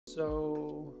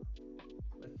So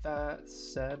with that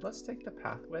said, let's take the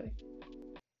pathway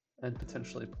and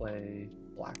potentially play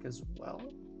black as well.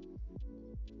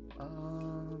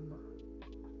 Um,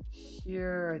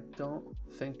 Here I don't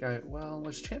think well,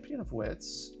 there's Champion of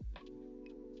Wits.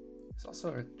 There's also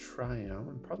a Triome.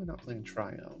 I'm probably not playing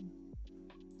Triome.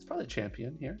 It's probably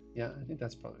Champion here. Yeah, I think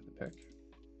that's probably the pick.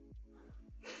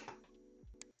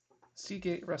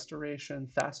 Seagate Restoration,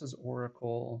 Thassa's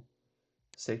Oracle,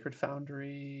 Sacred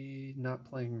Foundry, not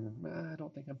playing, I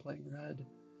don't think I'm playing red.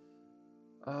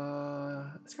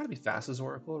 It's gotta be Thassa's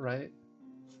Oracle, right?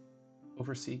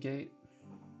 Over Seagate.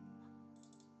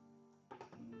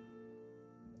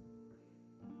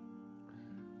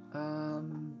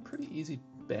 Pretty easy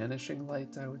Banishing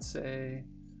Light, I would say,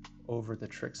 over the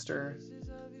Trickster.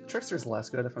 Trickster's less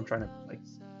good if I'm trying to like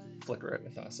flicker it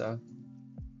with Thassa.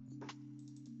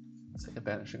 Let's take a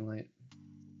Banishing Light.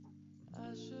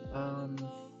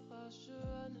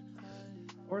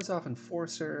 Orzhov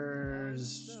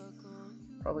Enforcers,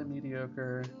 probably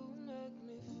mediocre.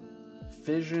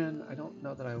 Vision, I don't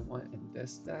know that I want in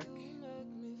this deck.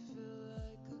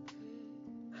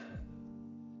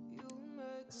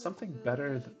 Something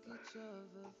better.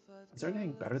 Is there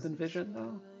anything better than Vision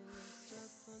though?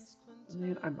 I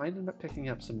mean, I might end up picking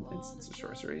up some instants of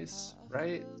sorceries,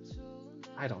 right?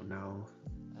 I don't know.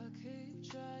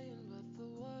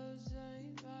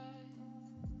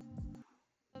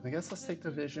 I guess let's take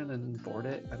the Vision and board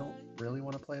it. I don't really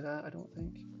want to play that, I don't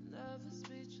think.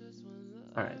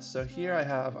 Alright, so here I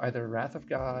have either Wrath of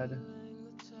God,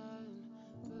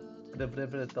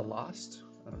 the Lost.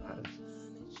 I don't know how to.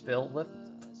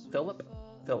 Philip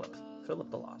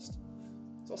the Lost.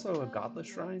 It's also a Godless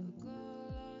Shrine.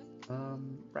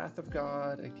 Wrath of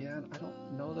God, again, I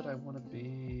don't know that I want to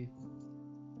be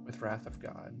with Wrath of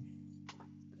God.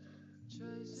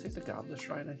 Let's take the Godless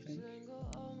Shrine, I think.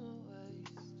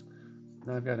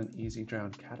 Now I've got an easy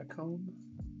drowned Catacomb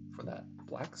for that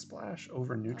black splash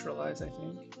over Neutralize, I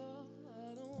think.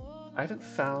 I haven't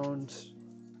found...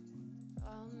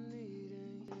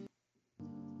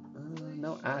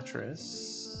 no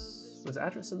Atris. Was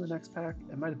Atris in the next pack?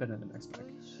 It might have been in the next pack.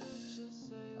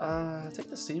 Take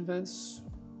the Steam Vents.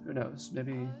 Who knows?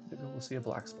 Maybe we'll see a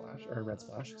black splash, or a red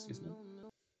splash, excuse me.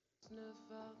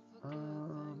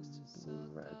 Blue,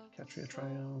 red, Catria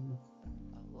Triome.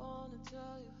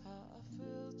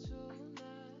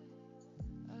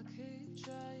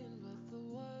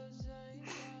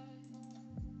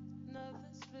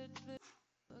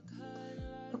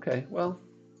 Okay, well,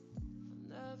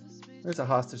 there's a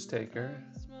Hostage Taker.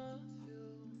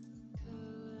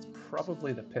 It's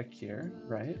probably the pick here,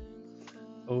 right?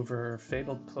 Over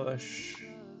Fabled Push,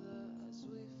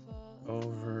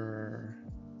 over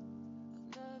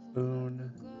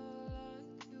Boon,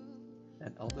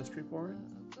 and Eldest Reborn.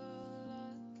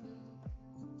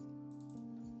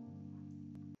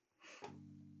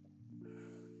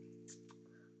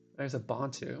 There's a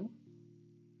Bantu.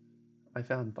 I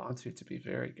found Bantu to be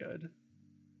very good.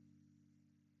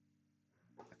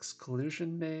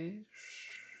 Exclusion Mage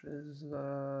is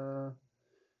a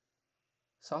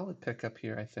solid pickup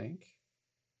here, I think.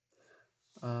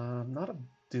 Not a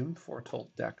Doom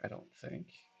Foretold deck, I don't think.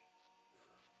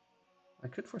 I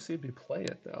could foresee me play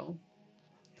it, though.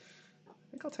 I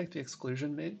think I'll take the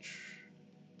Exclusion Mage.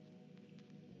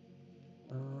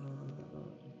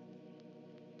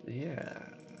 Yeah,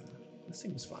 this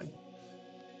seems fine.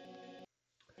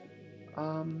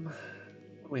 What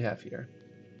do we have here?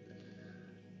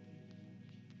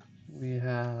 We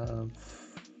have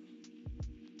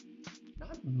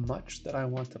not much that I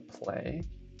want to play.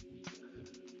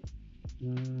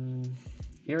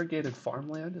 Irrigated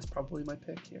Farmland is probably my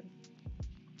pick here.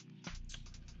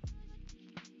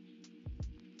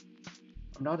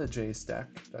 I'm not a Jace deck,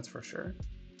 that's for sure.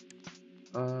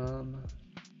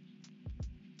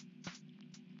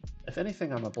 If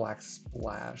anything, I'm a black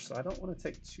splash, so I don't want to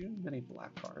take too many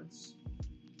black cards.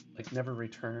 Like Never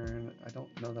Return, I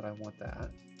don't know that I want that.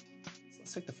 So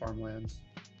let's take the Farmlands.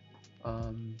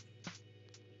 And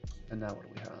now what do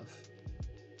we have?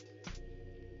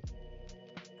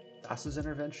 Thassa's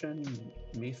Intervention,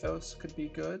 Mythos could be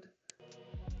good.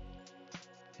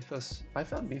 Mythos, I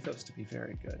found Mythos to be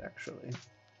very good, actually.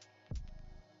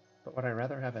 But would I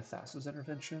rather have a Thassa's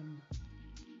Intervention?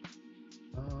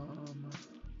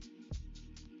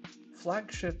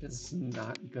 Flagship is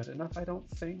not good enough, I don't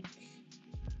think.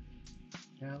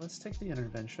 Yeah, let's take the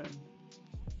Intervention.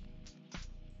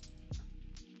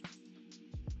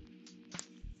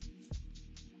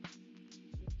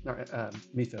 Alright,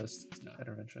 Mythos, it's not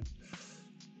Intervention.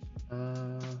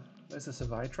 There's a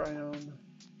Savai Triome.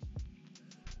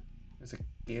 There's a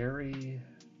Gary.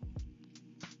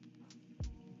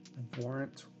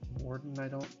 Warrant Warden I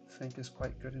don't think is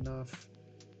quite good enough.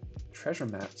 Treasure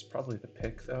Map's probably the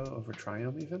pick though, over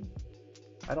Triome even.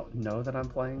 I don't know that I'm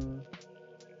playing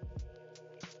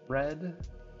red.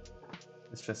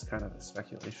 It's just kind of a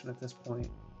speculation at this point.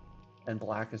 And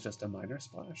black is just a minor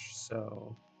splash,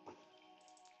 so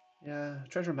yeah,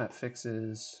 Treasure Map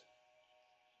fixes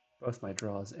both my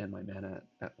draws and my mana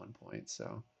at one point,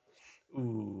 so.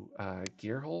 Ooh,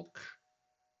 Gear Hulk?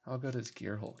 How good is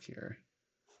Gear Hulk here?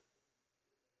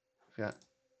 I've got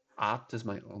Opt is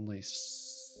my only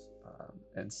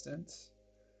instant.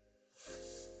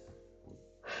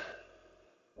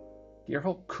 Gear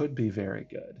Hulk could be very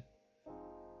good.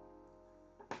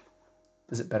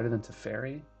 Is it better than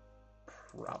Teferi?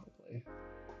 Probably.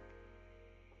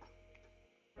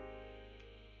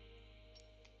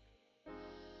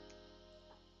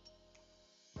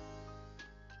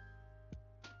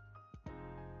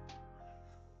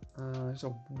 There's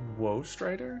a Woe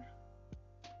Strider?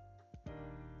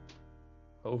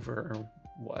 Over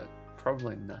what?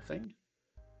 Probably nothing.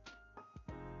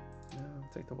 Yeah, I'll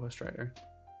take the Woe Strider.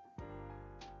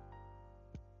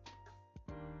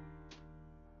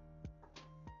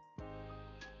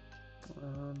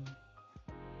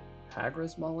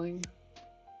 Hagra's Mulling?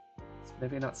 It's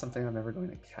maybe not something I'm ever going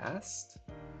to cast.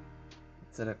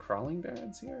 Is it a Crawling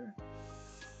Barrens here?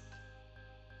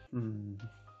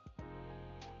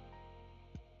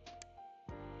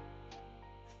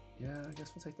 Yeah, I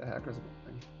guess we'll take the Hagra's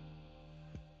Mulling.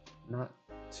 Not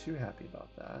too happy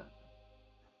about that.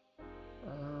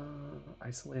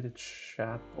 Isolated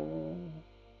Chapel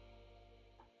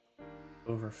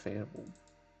over Fatal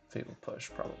Push,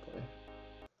 probably.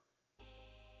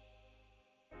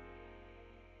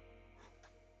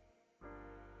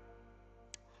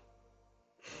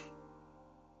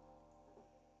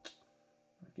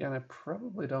 Again, I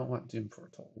probably don't want Doom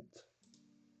Foretold.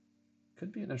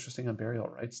 Could be an interesting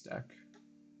Unburial Rites deck.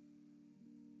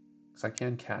 Because I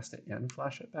can cast it and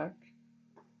flash it back.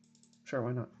 Sure,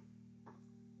 why not?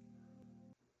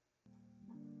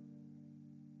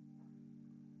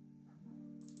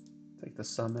 Take the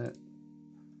Summit.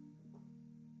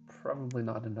 Probably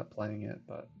not end up playing it,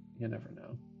 but you never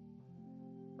know.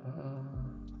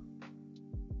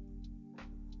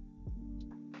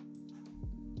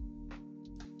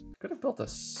 Could have built a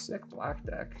sick black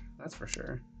deck, that's for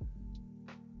sure.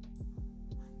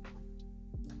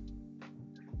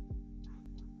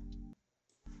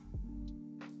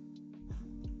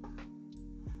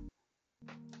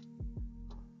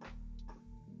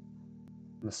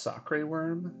 Massacre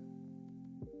Worm?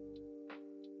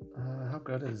 How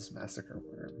good is Massacre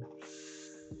Worm?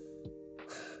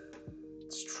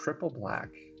 It's triple black.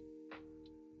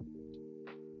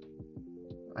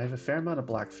 I have a fair amount of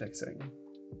black fixing.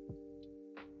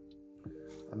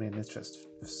 I mean, it's just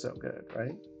so good,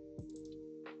 right?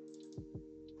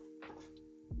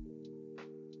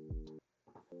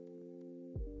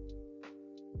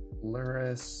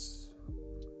 Luris.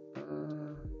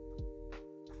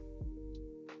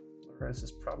 Luris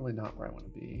is probably not where I want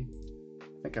to be.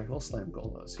 I think I will slam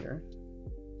Golos here.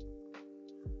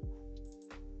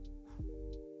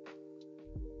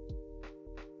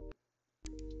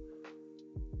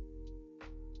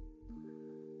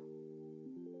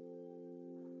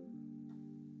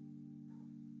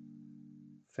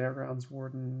 Fairgrounds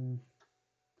Warden.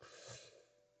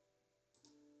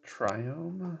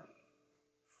 Triome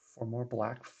for more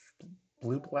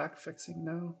blue-black fixing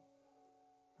now?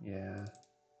 Yeah,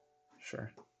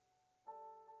 sure.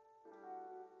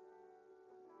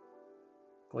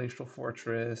 Glacial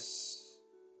Fortress.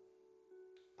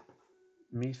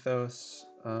 Mythos.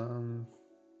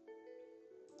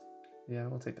 Yeah,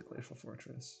 we'll take the Glacial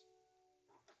Fortress.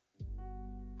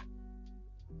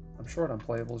 I'm short on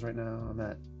playables right now. I'm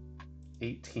at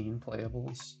 18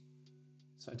 playables.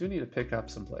 So I do need to pick up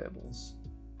some playables.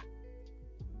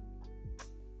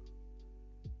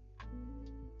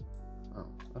 Oh,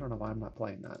 I don't know why I'm not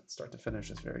playing that. Start to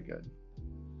finish is very good.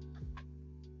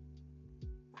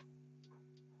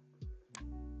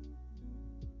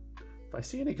 If I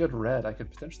see any good red, I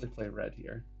could potentially play red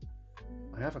here.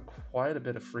 I have quite a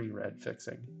bit of free red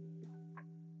fixing.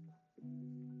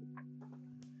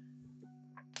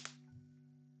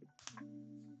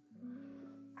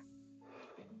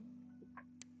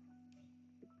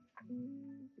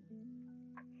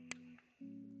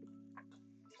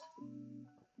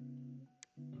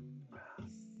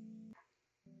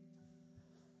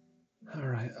 All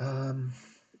right,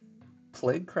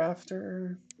 Plague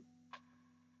Crafter,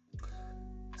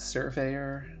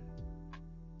 Surveyor.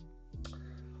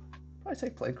 I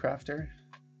take Plague Crafter.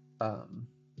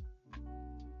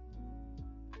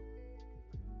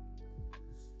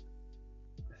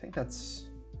 think that's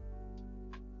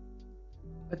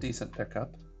a decent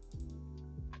pickup.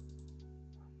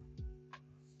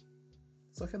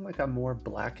 It's looking like I'm more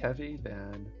black heavy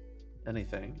than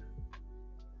anything.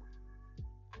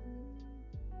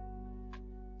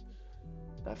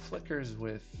 That flickers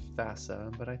with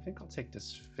Thassa, but I think I'll take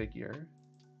Disfigure.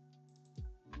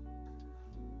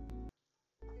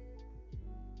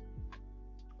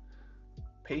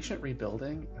 Patient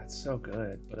Rebuilding, that's so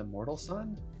good, but Immortal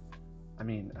Sun? I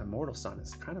mean, Immortal Sun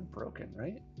is kind of broken,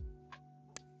 right?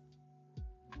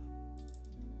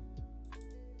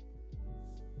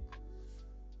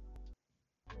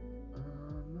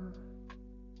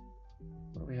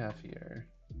 What do we have here?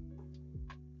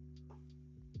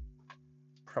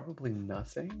 Probably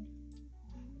nothing.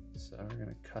 So we're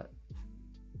gonna cut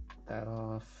that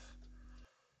off.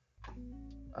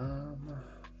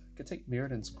 Could take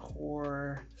Mirrodin's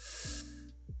Core.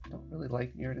 Don't really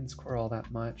like Mirrodin's Core all that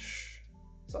much.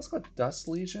 It's also got Dust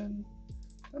Legion.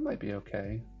 That might be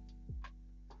okay.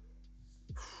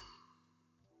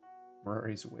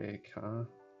 Murray's Wig, huh?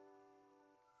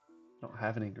 Don't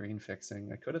have any green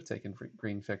fixing. I could have taken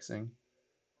green fixing.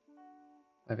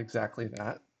 I have exactly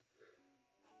that.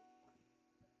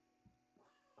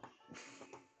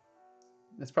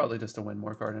 It's probably just a win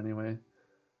more card anyway.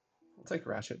 We'll take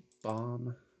Ratchet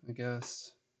Bomb, I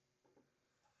guess.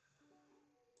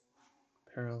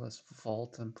 Perilous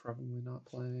Vault, I'm probably not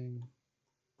playing.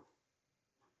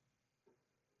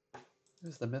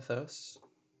 There's the Mythos.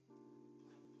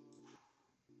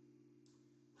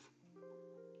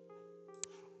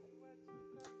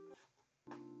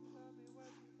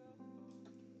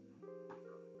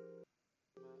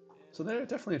 So there are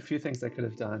definitely a few things I could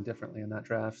have done differently in that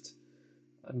draft.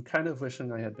 I'm kind of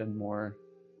wishing I had been more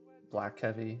black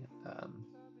heavy.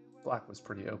 Black was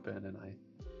pretty open, and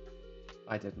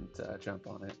I didn't jump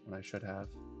on it when I should have.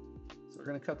 So we're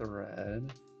gonna cut the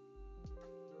red,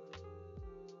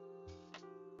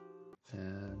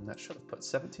 and that should have put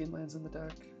 17 lands in the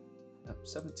deck. No,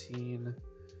 17.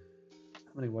 How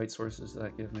many white sources did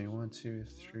that give me? 1, 2,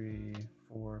 3,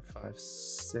 4, 5,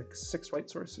 6. 6 white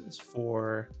sources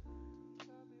for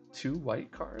 2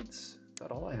 white cards. Is that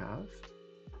all I have?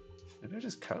 Maybe I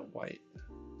just cut white.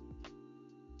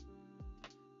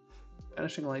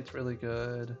 Vanishing Light's really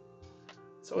good.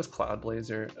 So is Cloud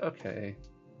Blazer. Okay.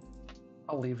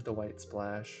 I'll leave the white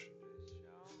splash.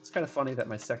 It's kind of funny that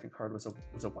my second card was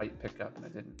a white pickup and I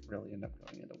didn't really end up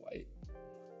going into white.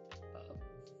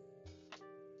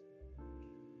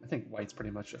 I think white's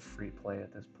pretty much a free play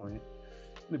at this point.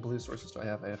 How many blue sources do I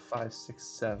have? I have 5, 6,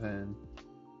 7,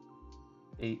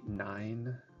 8,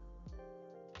 9.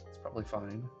 It's probably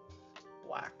fine.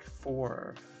 Black,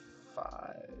 4,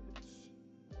 5,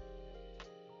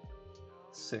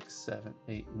 6, 7,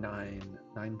 8, 9.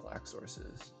 9 black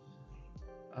sources.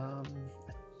 I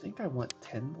think I want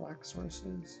 10 black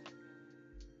sources.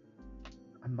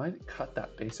 I might cut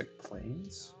that basic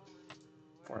plains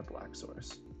for a black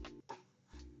source.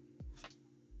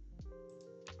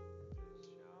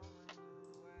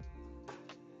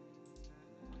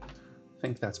 I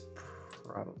think that's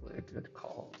probably a good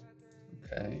call.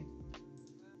 Okay.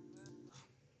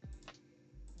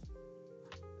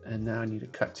 And now I need to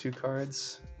cut 2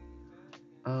 cards.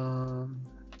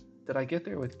 Did I get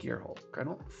there with Gearhulk? I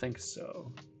don't think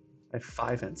so. I have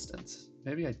 5 instants.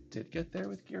 Maybe I did get there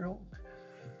with Gearhulk.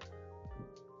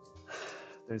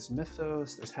 There's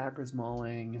Mythos, there's Hagrid's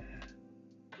Mauling,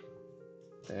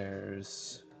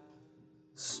 there's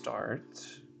Start.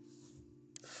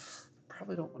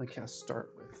 Probably don't want to cast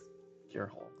Start with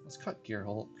Gearhulk. Let's cut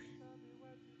Gearhulk.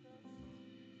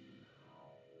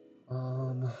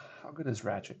 How good is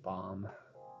Ratchet Bomb?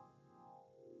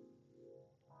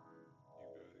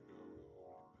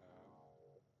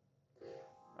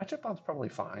 Ratchet Bomb's probably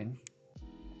fine.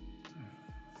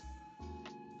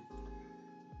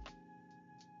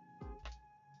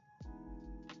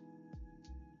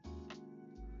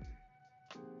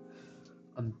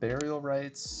 Burial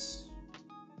Rites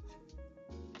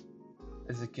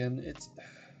is again,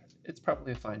 it's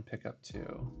probably a fine pickup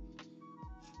too.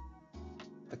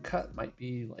 The cut might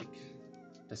be like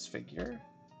Disfigure.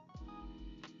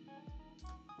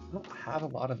 I don't have a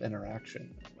lot of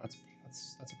interaction.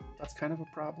 That's kind of a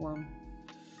problem.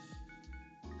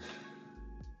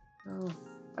 Well,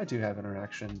 I do have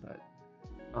interaction, but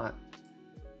not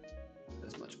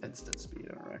as much instant speed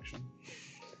interaction.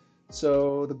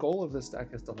 So the goal of this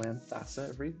deck is to land Thassa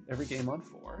every game on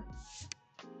 4.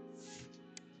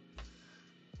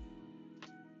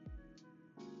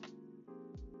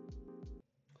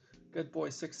 Good boy,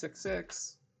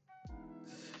 666.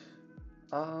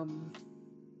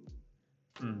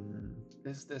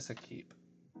 Is this a keep?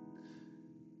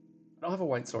 I don't have a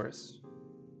white source.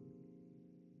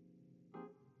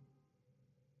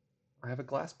 I have a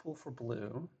glass pool for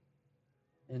blue,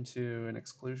 into an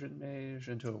exclusion mage,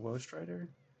 into a woe strider.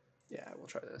 Yeah, we'll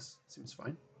try this. Seems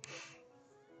fine.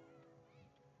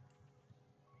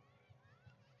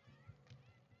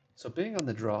 So being on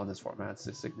the draw in this format is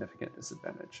a significant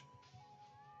disadvantage.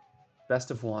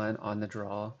 Best of one on the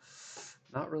draw,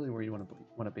 not really where you want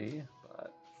to be,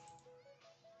 but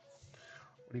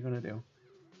what are you going to do?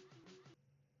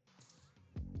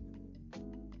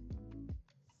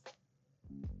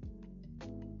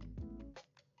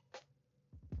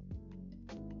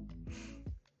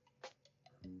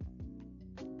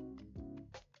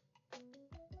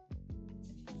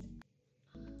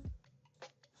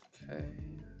 Okay.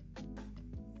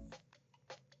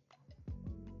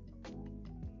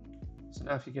 So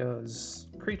now if he goes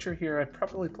creature here, I'd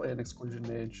probably play an exclusion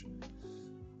mage.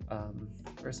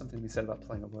 There's something to be said about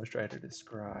playing a woe strider to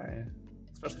scry,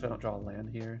 especially if I don't draw a land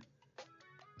here.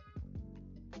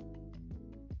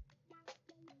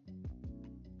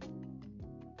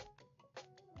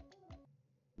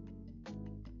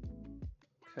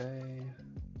 Okay.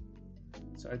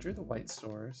 So I drew the white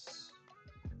source.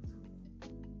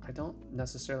 I don't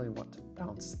necessarily want to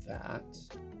bounce that.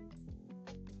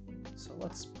 So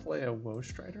let's play a woe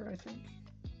strider, I think.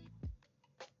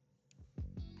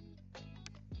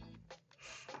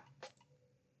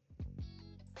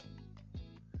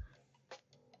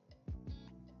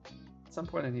 At some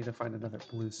point I need to find another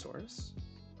blue source.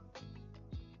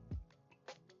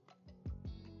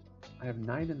 I have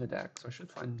 9 in the deck, so I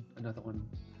should find another one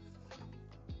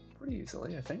pretty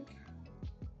easily, I think.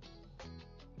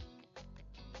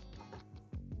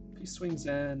 If he swings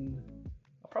in,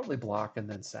 I'll probably block and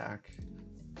then sack.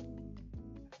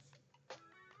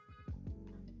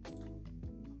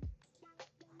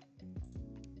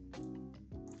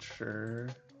 Sure.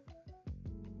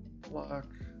 Block.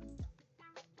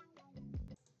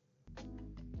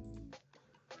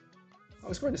 I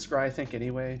was going to scry, I think,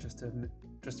 anyway, just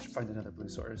to find another blue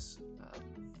source.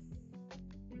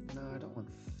 No, I don't want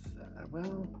that.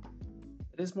 Well,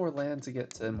 it is more land to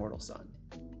get to Immortal Sun.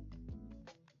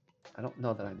 I don't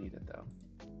know that I need it, though.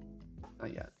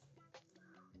 Not yet.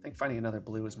 I think finding another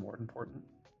blue is more important.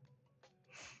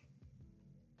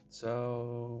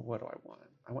 So, what do I want?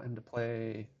 I want him to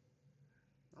play...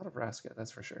 not a Vraska,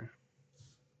 that's for sure.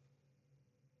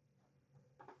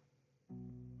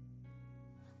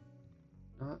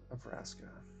 Not a Vraska.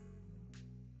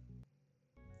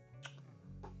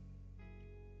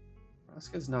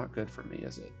 Vraska's not good for me,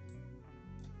 is it?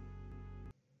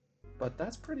 But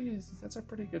that's a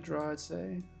pretty good draw, I'd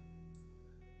say.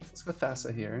 Let's go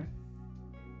Thassa here.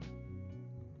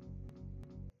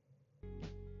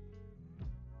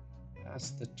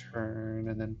 Pass the turn,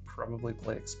 and then probably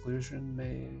play Exclusion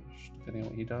Mage, depending on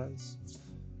what he does.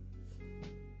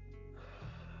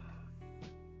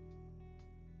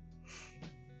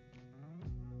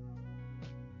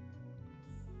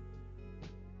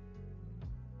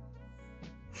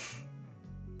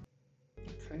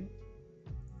 Okay.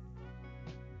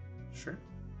 Sure.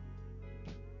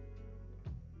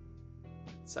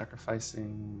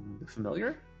 Sacrificing the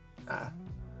familiar? Ah,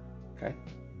 okay.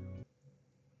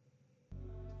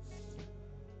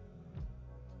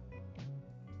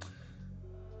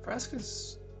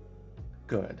 Vraska's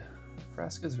good.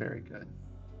 Vraska's very good.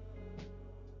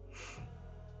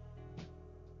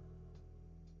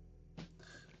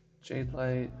 Jade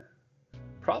Light.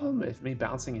 Problem with me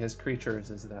bouncing his creatures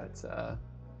is that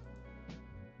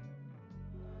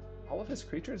all of his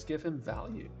creatures give him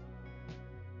value.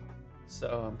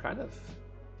 So I'm kind of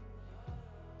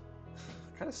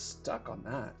stuck on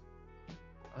that.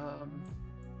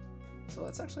 So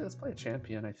let's play a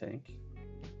champion, I think.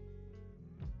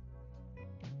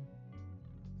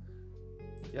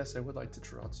 Yes, I would like to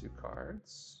draw 2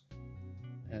 cards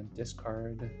and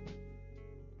discard.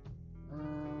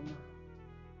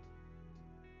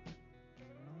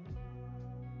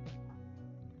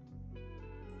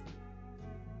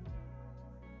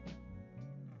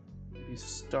 Maybe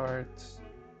start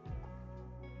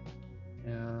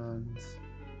and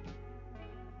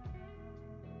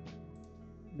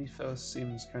Mythos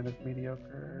seems kind of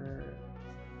mediocre.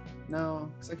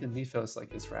 No, because I can Mythos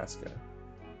like his Vraska.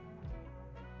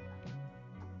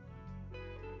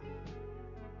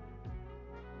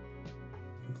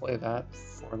 Play that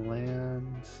for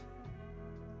land.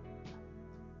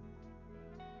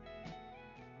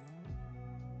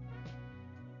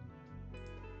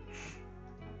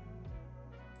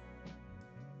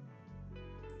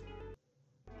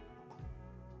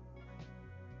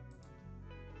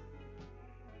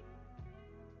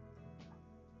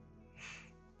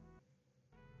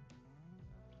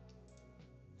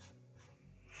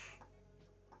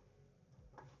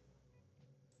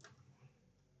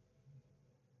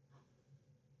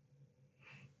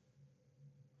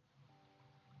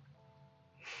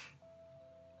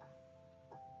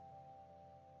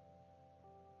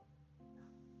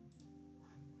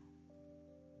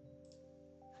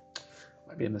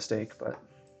 be a mistake, but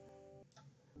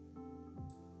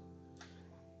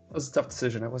it was a tough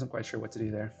decision. I wasn't quite sure what to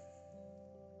do there.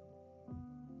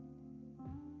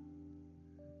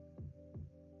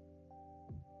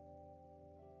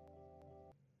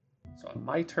 So on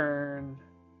my turn,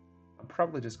 I'm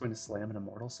probably just going to slam an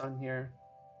Immortal Sun here.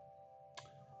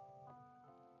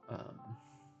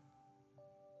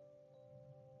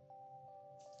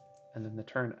 And then the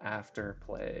turn after,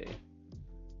 play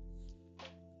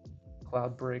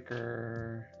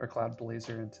Cloudbreaker or Cloud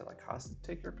Blazer into like Hostage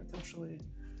Taker potentially.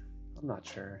 I'm not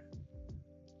sure.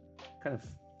 Kind of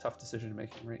tough decision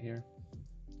making right here.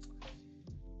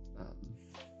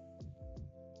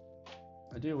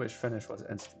 I do wish Finish was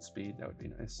instant speed. That would be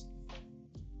nice.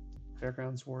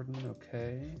 Fairgrounds Warden,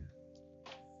 okay.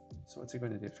 So what's he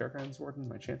going to do? Fairgrounds Warden,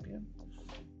 my champion?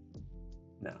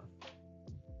 No.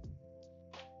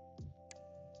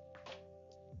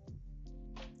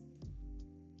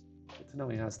 Good to know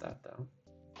he has that, though.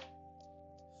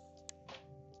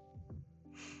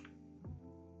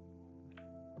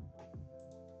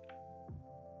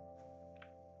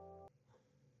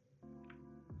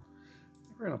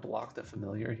 We're going to block the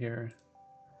Familiar here.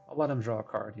 I'll let him draw a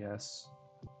card, yes.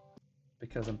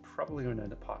 Because I'm probably going to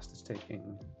end up hostage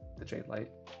taking the Jade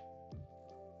Light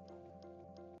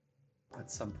at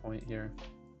some point here.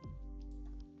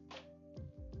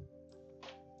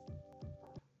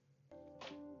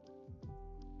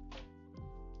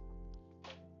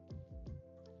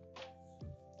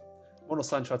 Mortal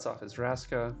Sun shuts off his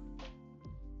Vraska.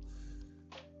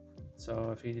 So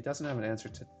if he doesn't have an answer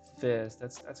to this,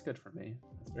 that's good for me.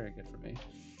 That's very good for me.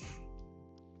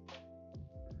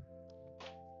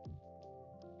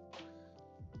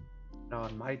 Now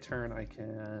on my turn, I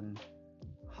can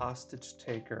Hostage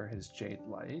Taker his Jade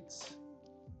Light.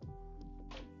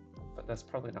 But that's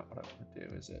probably not what I want to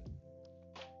do, is it?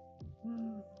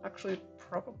 Actually, it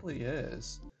probably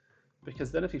is.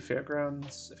 Because then if he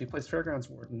plays Fairgrounds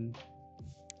Warden,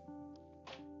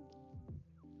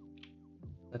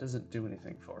 that doesn't do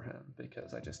anything for him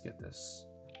because I just get this.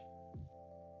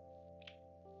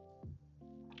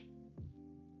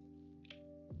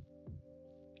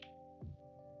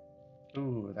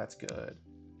 Ooh, that's good.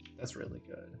 That's really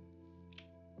good.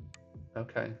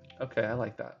 Okay, okay, I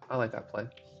like that. I like that play.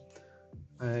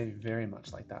 I very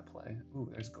much like that play. Ooh,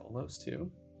 there's Golos too.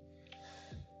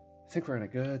 I think we're in a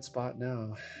good spot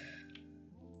now.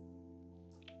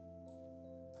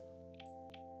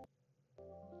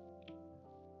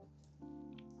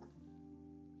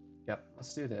 Yep,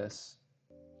 let's do this.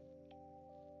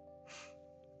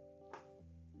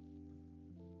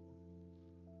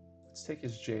 Let's take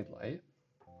his Jade Light.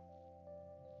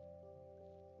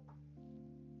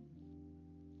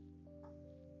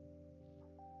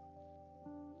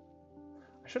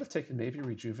 I should have taken maybe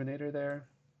Rejuvenator there.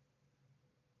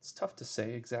 It's tough to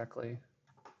say exactly.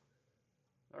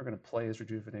 We're going to play his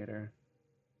Rejuvenator.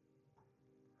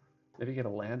 Maybe get a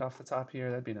land off the top here.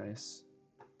 That'd be nice.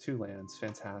 2 lands.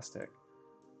 Fantastic.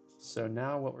 So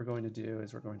now what we're going to do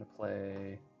is we're going to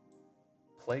play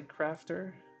Plague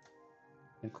Crafter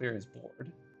and clear his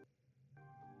board.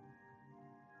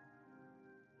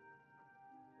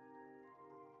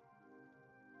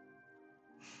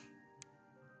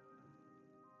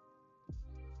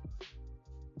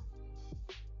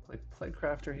 Play Plague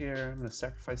Crafter here. I'm going to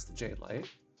sacrifice the Jade Light.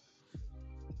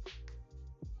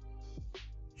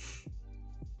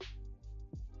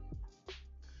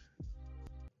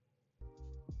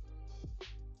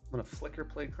 I'm going to flicker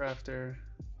Plague Crafter.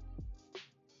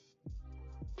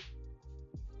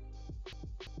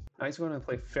 Now he's going to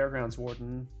play Fairgrounds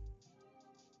Warden.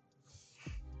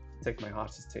 Take my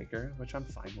Hostage Taker, which I'm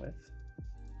fine with.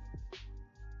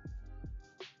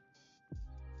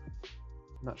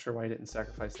 I'm not sure why he didn't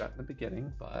sacrifice that in the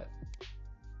beginning, but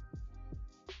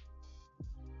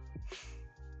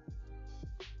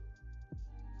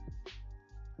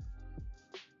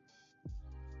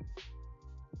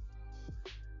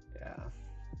yeah.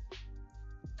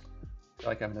 I feel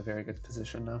like I'm in a very good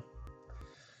position now.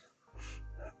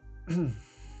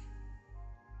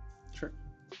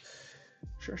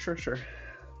 Sure. Sure.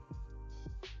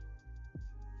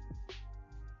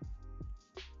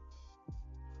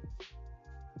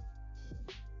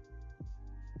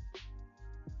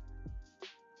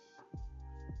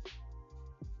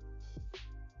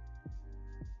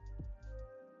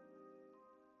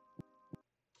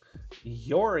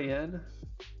 Yorion.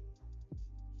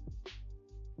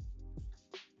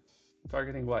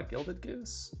 Targeting what? Gilded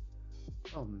Goose?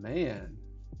 Oh man.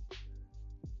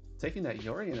 Taking that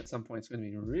Yorion at some point is going to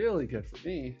be really good for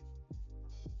me.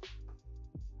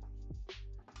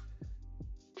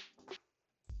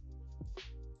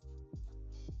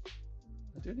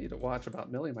 do need to watch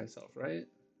about milling myself, right?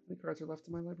 How many cards are left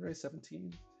in my library?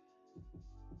 17.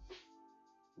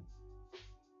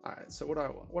 All right, so what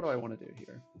do I want to do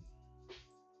here?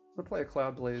 I'm gonna play a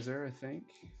Cloud Blazer, I think.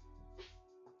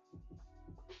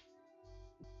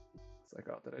 It's like,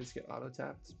 oh, did I just get auto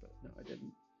tapped? But no, I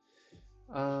didn't.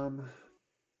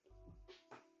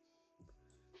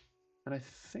 And I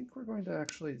think we're going to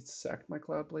actually sack my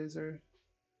Cloud Blazer,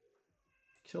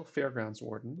 kill Fairgrounds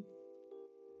Warden.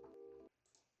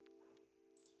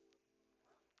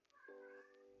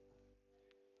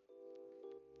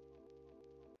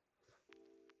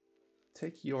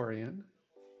 Take Yorion.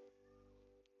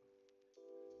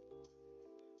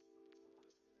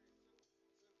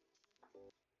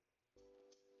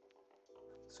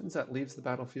 As soon as that leaves the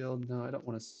battlefield, no, I don't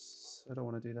want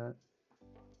to do that.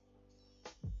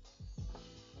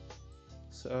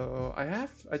 So I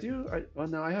have I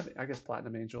guess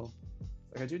Platinum Angel.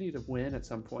 Like I do need to win at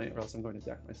some point, or else I'm going to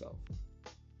deck myself.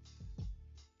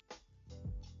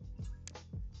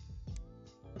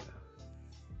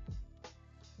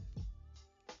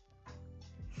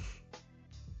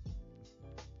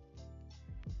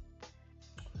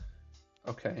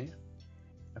 Okay,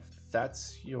 if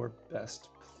that's your best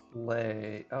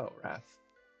play, oh Wrath,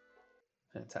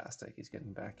 fantastic. He's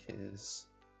getting back his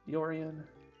Yorion.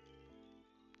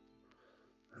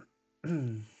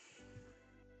 Okay,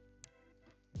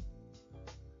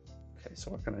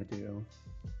 so what can I do?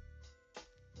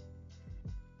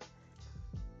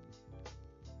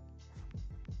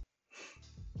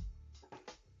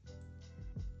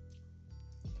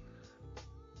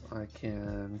 I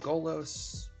can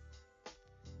Golos.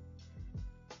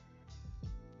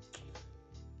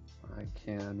 I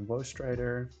can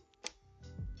Woestrider.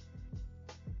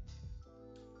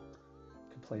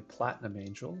 I can play Platinum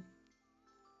Angel.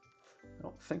 I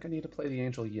don't think I need to play the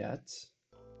Angel yet.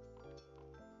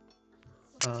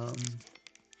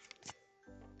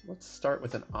 Let's start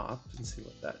with an op and see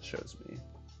what that shows me.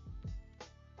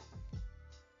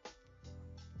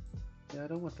 Yeah, I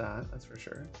don't want that, that's for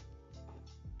sure.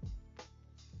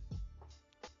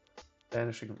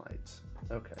 Banishing Light.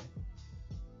 Okay.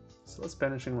 So let's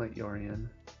Banishing Light Yorion,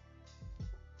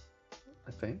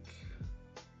 I think.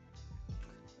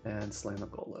 And slam a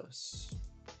Golos.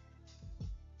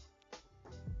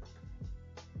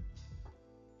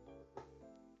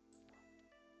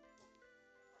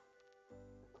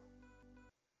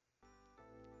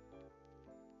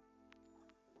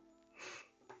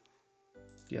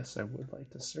 Yes, I would like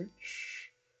to search.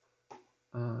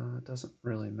 Doesn't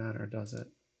really matter, does it?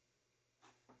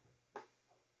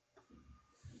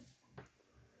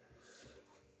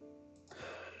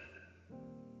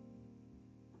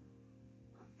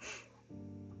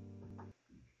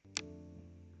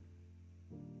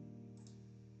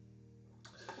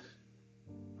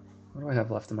 What do I have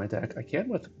left in my deck? I can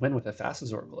win with a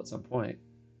Thassa's Oracle at some point.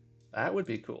 That would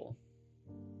be cool.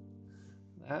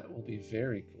 That will be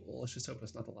very cool. Let's just hope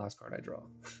it's not the last card I draw.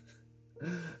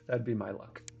 That'd be my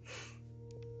luck.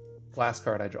 Last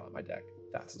card I draw in my deck,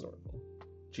 Thassa's Oracle.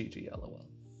 GG LOL.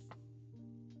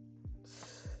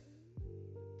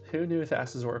 Who knew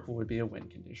Thassa's Oracle would be a win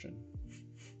condition?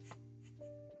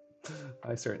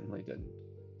 I certainly didn't.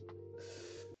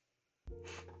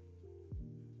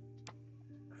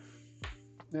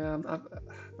 Yeah, I'm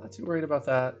not too worried about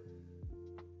that.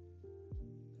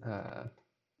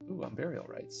 Ooh, Unburial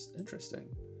Rites. Interesting.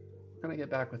 We're gonna get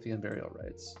back with the Unburial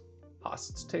Rites.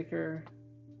 Hostage Taker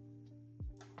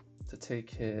to take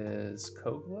his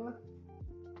Kogla.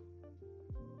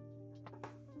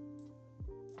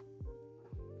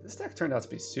 This deck turned out to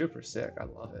be super sick. I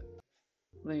love it.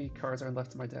 How many cards are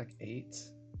left in my deck? 8.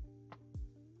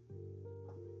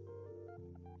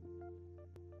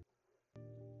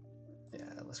 Yeah,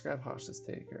 let's grab Hostage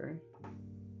Taker.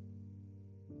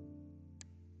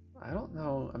 I don't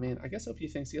know. I mean, I guess OP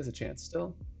thinks he has a chance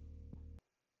still.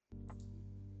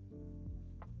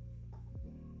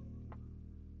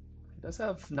 He does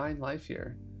have 9 life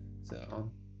here,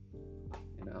 so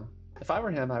you know, if I were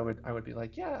him, I would be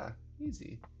like, yeah,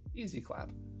 easy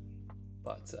clap.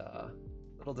 But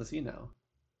little does he know.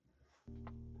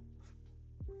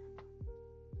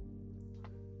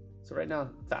 So right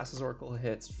now, Thassa's Oracle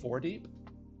hits 4 deep.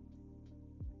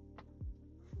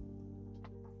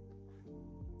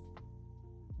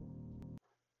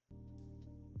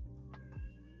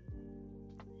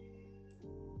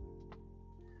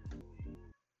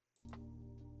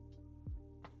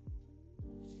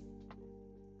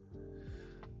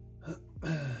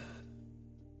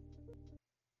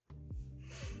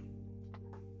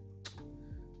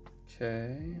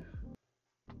 Okay.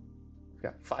 We've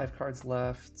got 5 cards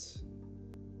left.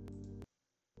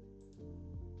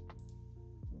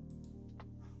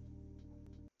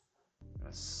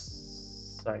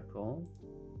 gonna cycle.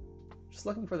 Just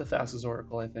looking for the Thassa's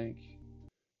Oracle, I think,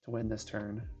 to win this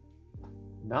turn.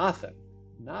 Nothing.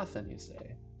 Nothing, you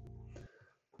say.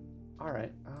 All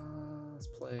right, let's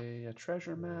play a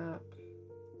treasure map.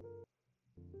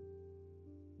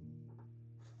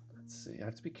 Let's see, I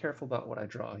have to be careful about what I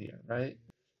draw here, right?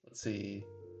 Let's see.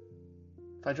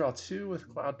 If I draw 2 with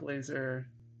Cloud Blazer,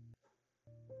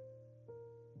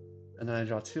 and then I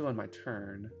draw 2 on my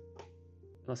turn,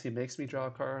 unless he makes me draw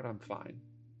a card, I'm fine.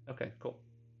 Okay, cool.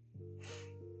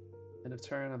 End of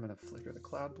turn, I'm going to flicker the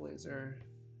Cloud Blazer.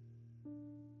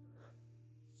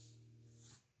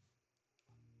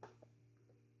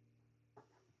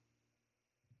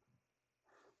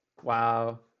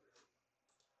 Wow.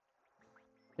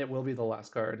 It will be the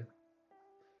last card.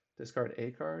 Discard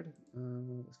a card.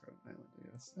 Discard an island,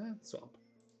 I guess. Swamp.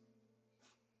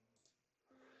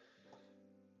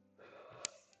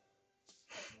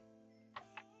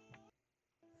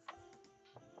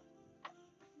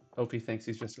 Hope he thinks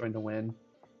he's just going to win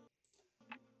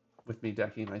with me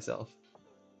decking myself.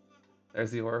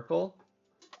 There's the Oracle.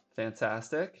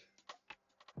 Fantastic.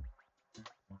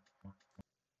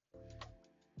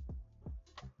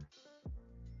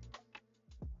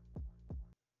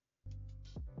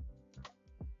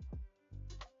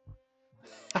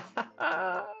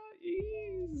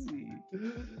 Easy.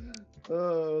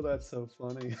 Oh, that's so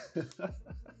funny.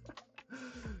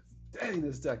 Dang,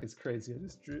 this deck is crazy.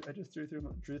 I just drew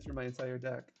through my entire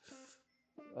deck.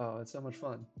 Oh, it's so much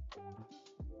fun.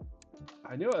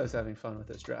 I knew I was having fun with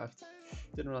this draft.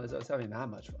 Didn't realize I was having that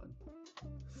much fun.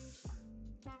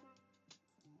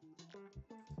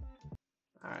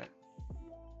 All right.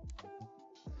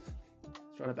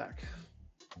 Let's run it back.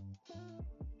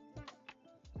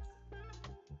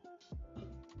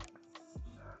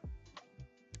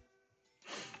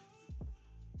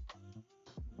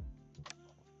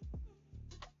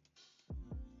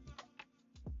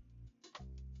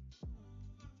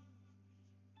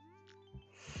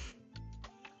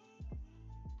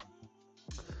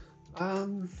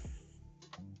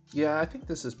 Yeah, I think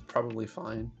this is probably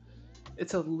fine.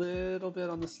 It's a little bit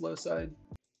on the slow side,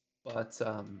 but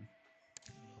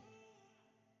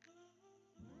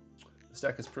this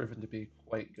deck has proven to be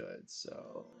quite good,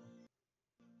 so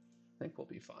I think we'll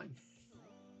be fine.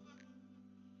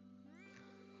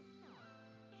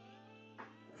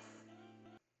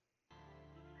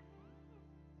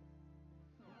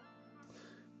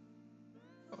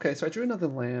 Okay, so I drew another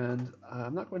land.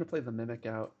 I'm not going to play the Mimic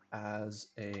out as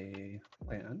a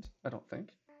land, I don't think.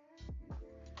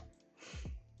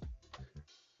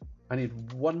 I need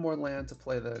one more land to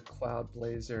play the Cloud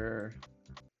Blazer.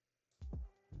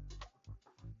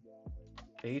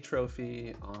 A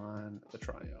trophy on the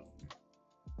Trio.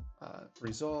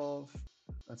 Resolve,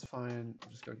 that's fine. I'll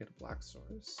just go get a black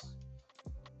source.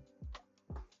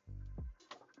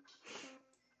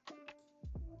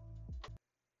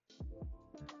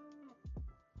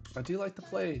 I do like the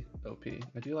play, OP.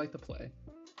 I do like the play.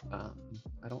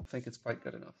 I don't think it's quite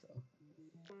good enough, though.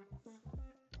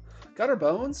 Gutter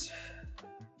Bones.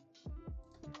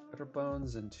 Gutter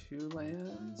Bones and 2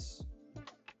 lands.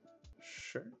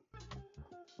 Sure.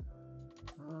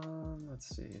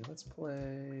 Let's see. Let's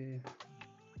play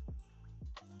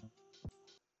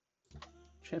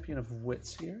Champion of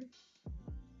Wits here.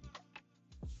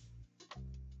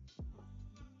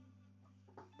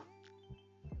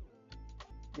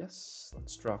 Yes,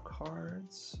 let's draw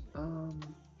cards.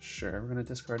 Sure, we're gonna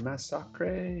discard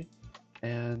Massacre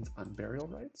and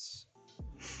Unburial Rites.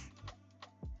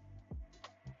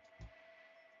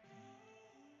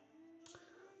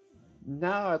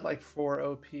 Now I'd like for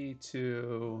OP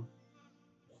to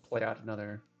play out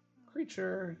another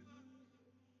creature.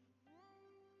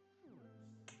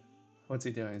 What's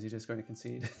he doing? Is he just going to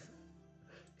concede?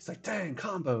 He's like, dang,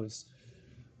 combos.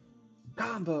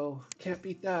 Combo, can't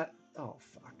beat that. Oh,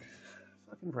 fuck.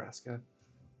 Fucking Vraska.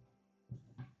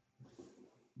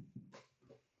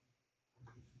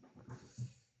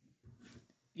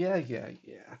 Yeah.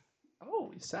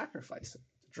 Oh, he sacrificed it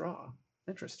to draw.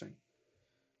 Interesting.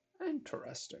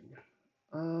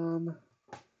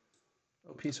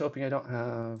 OP's hoping I don't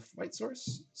have white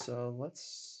source, so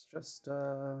let's just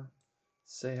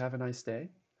say have a nice day.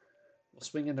 We'll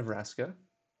swing into Vraska.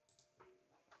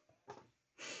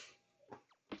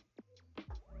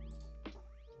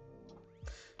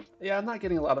 Yeah, I'm not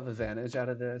getting a lot of advantage out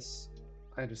of this.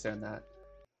 I understand that.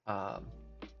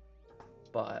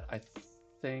 But I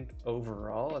think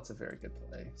overall it's a very good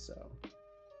play. So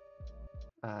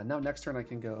now next turn I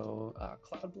can go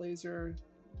Cloud Blazer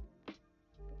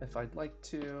if I'd like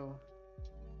to.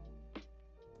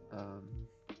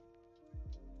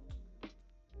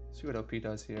 See what OP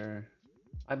does here.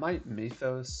 I might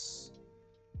Mythos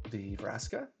the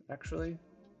Vraska, actually.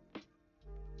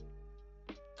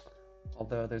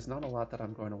 Although there's not a lot that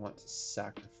I'm going to want to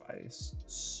sacrifice,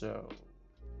 so...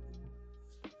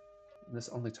 This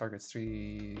only targets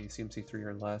 3 CMC 3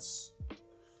 or less.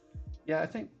 Yeah, I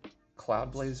think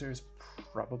Cloud Blazer is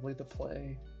probably the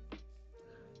play.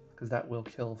 Because that will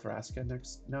kill Vraska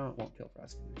next... No, it won't kill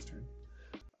Vraska next turn.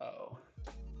 Oh.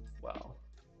 Well.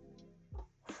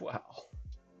 Well.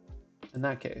 In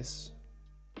that case,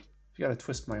 you gotta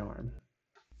twist my arm.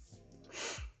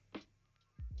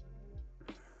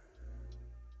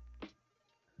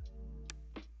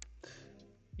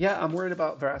 Yeah, I'm worried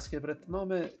about Vraska, but at the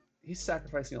moment, he's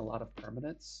sacrificing a lot of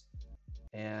permanents,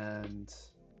 and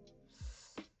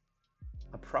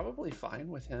I'm probably fine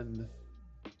with him.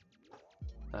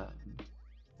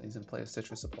 He's gonna play a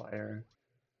Citrus Supplier.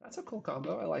 That's a cool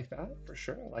combo. I like that for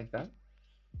sure. I like that.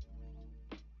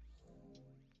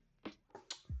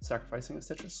 Sacrificing a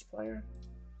Citrus Supplier.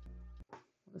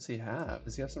 What does he have?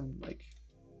 Does he have some like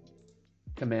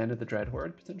Command of the Dread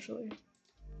Horde potentially?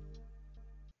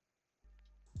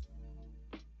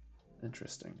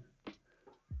 Interesting.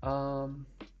 Let's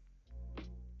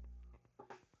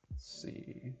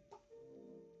see.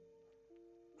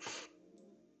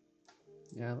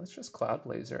 Yeah, let's just Cloud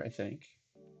Blazer, I think.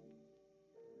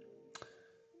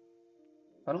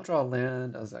 If I don't draw a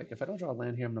land, I was like, if I don't draw a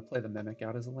land here, I'm gonna play the Mimic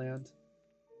out as a land.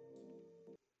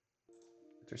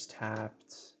 There's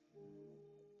tapped.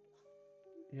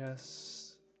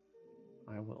 Yes.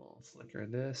 I will flicker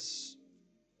this.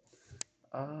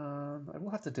 I will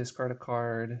have to discard a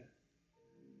card. And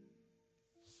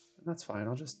that's fine.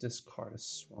 I'll just discard a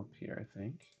swamp here, I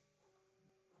think.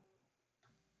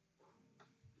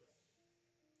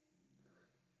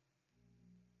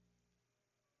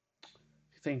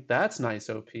 If you think that's nice,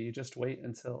 OP, just wait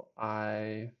until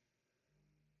I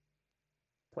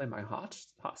play my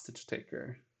hostage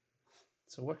taker.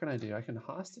 So what can I do? I can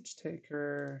hostage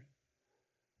taker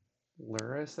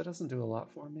Luris. That doesn't do a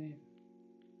lot for me.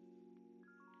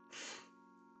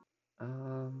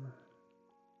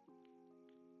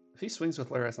 If he swings with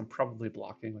Luris, I'm probably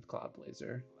blocking with Cloud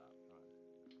Blazer.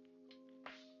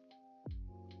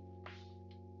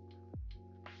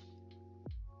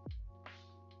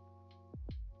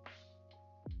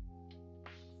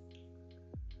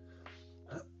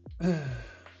 Uh,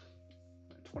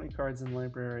 20 cards in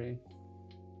library.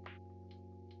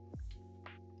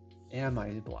 Am I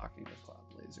blocking with Cloud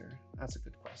Blazer? That's a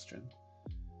good question.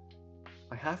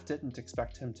 I half didn't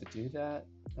expect him to do that.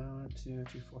 1, 2,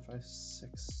 3, 4, 5,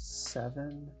 6,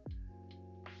 7.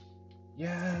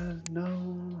 Yeah,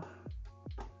 no.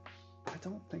 I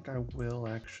don't think I will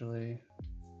actually.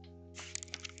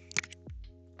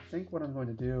 I think what I'm going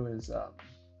to do is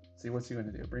see what's he going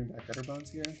to do. Bring back Gutter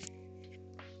Bones here.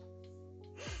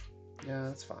 Yeah,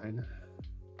 that's fine.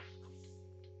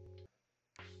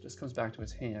 Just comes back to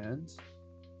his hand.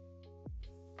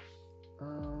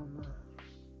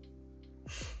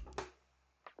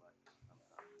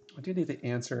 I do need to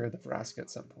answer the Vraska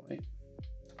at some point.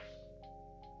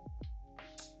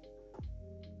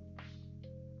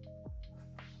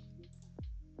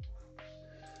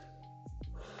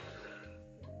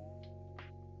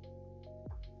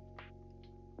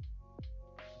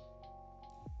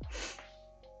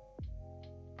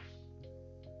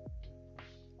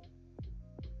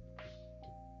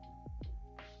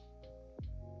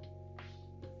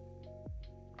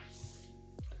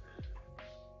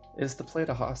 Is the play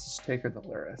to hostage taker the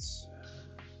Luris?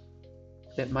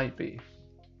 It might be.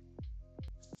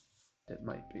 It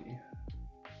might be.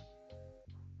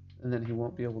 And then he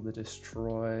won't be able to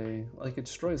destroy, like it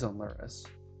destroys on Luris,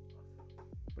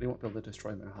 but he won't be able to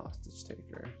destroy my hostage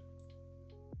taker.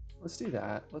 Let's do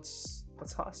that. Let's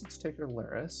hostage taker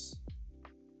Luris.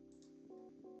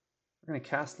 We're going to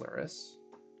cast Luris.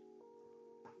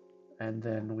 And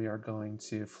then we are going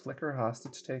to flicker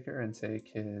hostage taker and take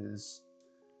his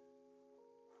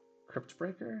Crypt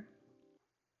Breaker.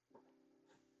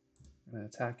 I'm going to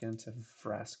attack into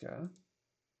Vraska.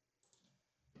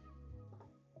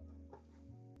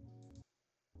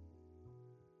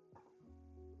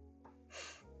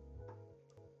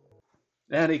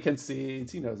 And he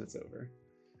concedes. He knows it's over.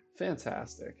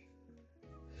 Fantastic.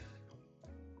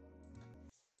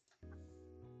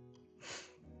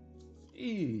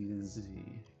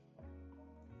 Easy.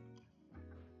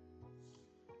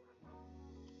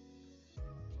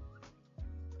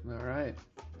 All right.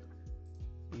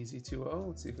 Easy 2-0.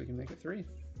 Let's see if we can make it 3. If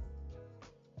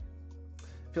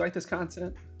you like this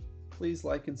content, please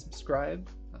like and subscribe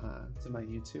to my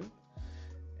YouTube.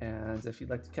 And if you'd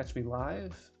like to catch me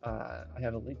live, I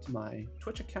have a link to my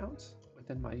Twitch account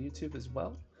within my YouTube as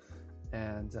well.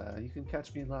 And you can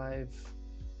catch me live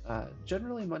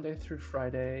generally Monday through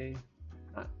Friday,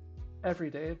 not every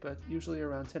day, but usually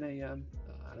around 10 a.m.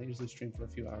 I usually stream for a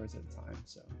few hours at a time.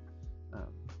 So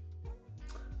um,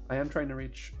 I am trying to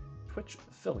reach Twitch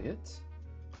affiliate.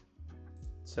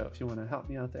 So if you want to help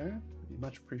me out there, it'd be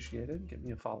much appreciated. Give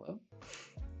me a follow.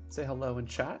 Say hello in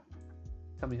chat.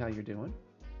 Tell me how you're doing.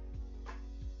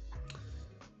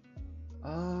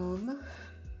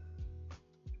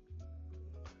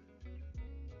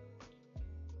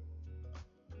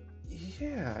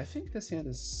 Yeah, I think this hand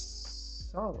is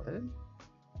solid.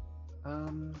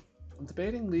 I'm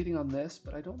debating leading on this,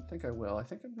 but I don't think I will. I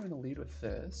think I'm going to lead with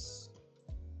this.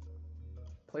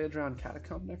 Play a Drowned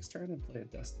Catacomb next turn and play a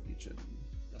Dusk Legion.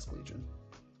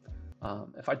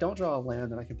 If I don't draw a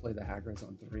land, then I can play the Hagras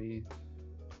on 3,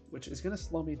 which is going to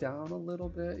slow me down a little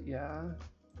bit, yeah.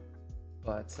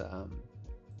 But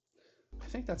I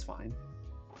think that's fine.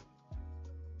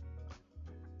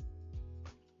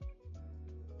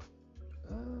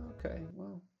 Okay,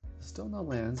 well, still no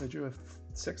lands. I drew a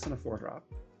 6 and a 4-drop.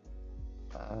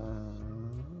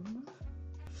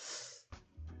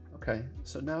 Okay,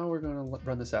 so now we're going to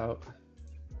run this out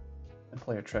and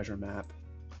play a treasure map.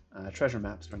 Treasure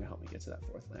map's going to help me get to that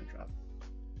 4th land drop.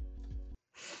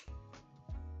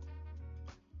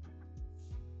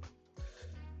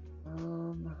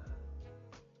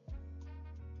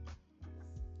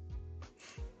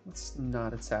 Let's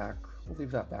not attack. We'll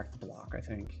leave that back to block, I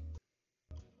think.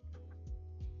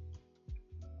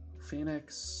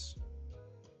 Phoenix.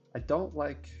 I don't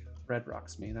like Red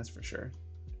Rocks Me, that's for sure.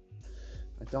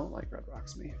 I don't like Red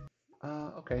Rocks Me.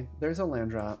 Okay, there's a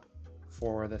land drop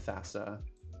for the Thassa.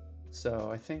 So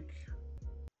I think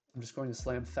I'm just going to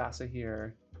slam Thassa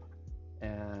here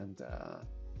and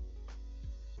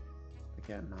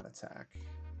again, not attack.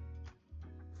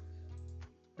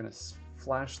 I'm going to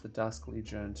flash the Dusk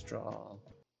Legion to draw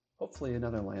hopefully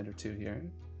another land or two here.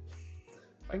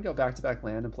 I can go back-to-back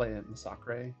land and play a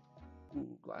Massacre.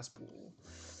 Ooh, Glass Pool.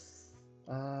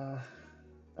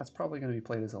 That's probably going to be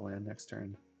played as a land next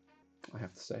turn, I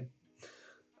have to say.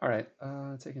 All right,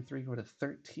 taking 3, go to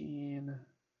 13.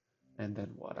 And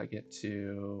then what? I get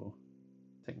to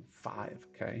taking 5,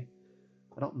 okay.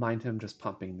 I don't mind him just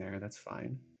pumping there, that's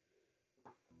fine.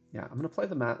 Yeah, I'm going to play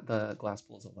the Glass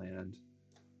Pool as a land.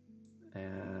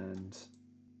 And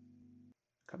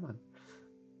come on.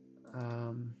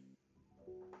 I'm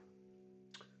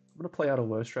going to play out a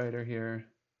Woe Strider here.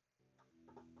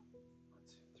 1,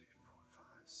 2, 3, 4,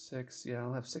 5, 6. Yeah,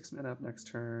 I'll have 6 men up next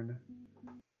turn.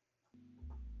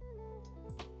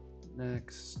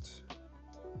 Next.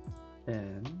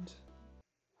 And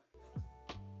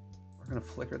we're going to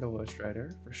flicker the Woe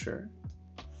Strider for sure.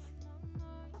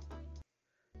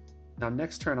 Now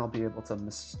next turn I'll be able to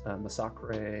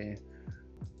Massacre,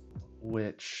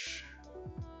 which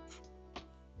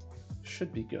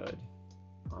should be good.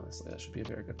 Honestly, that should be a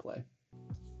very good play.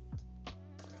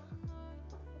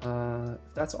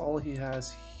 If that's all he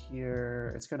has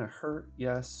here, it's going to hurt,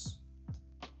 yes,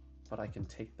 but I can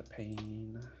take the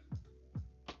pain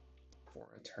for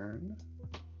a turn.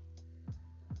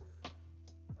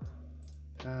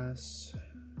 Pass.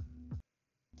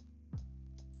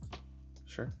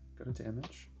 Sure, go to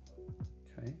damage.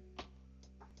 Okay.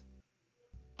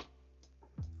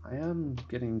 I am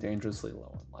getting dangerously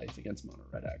low on life against mono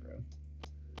red aggro,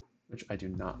 which I do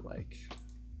not like.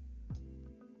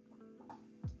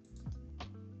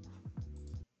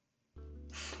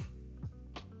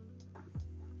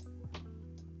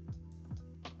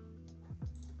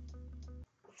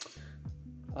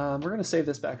 We're going to save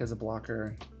this back as a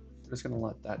blocker. I'm just going to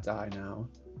let that die now.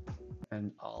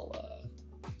 And I'll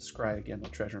scry again the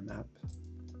treasure map.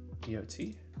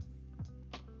 EOT.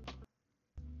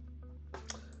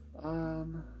 I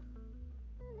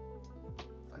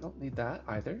don't need that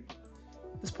either.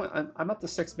 At this point, I'm up to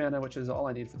 6 mana, which is all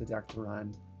I need for the deck to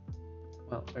run.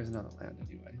 Well, there's another land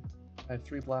anyway. I have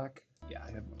 3 black. Yeah,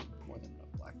 I have more than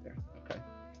enough black there. Okay.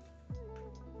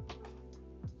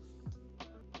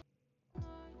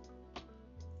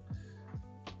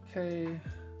 Okay.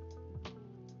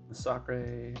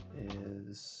 Massacre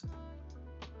is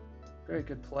very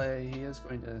good play. He is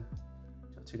going to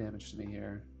deal 2 damage to me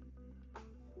here.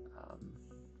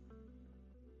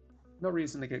 No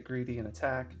reason to get greedy and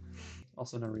attack.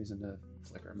 Also no reason to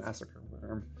flicker Massacre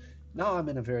Worm. Now I'm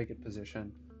in a very good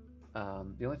position.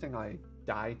 The only thing I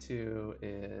die to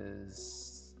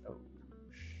is... Oh,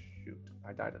 shoot.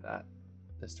 I die to that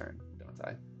this turn, don't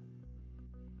I?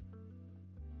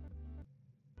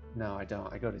 No, I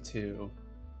don't. I go to 2.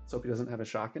 Let's hope he doesn't have a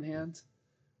shock in hand.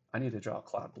 I need to draw a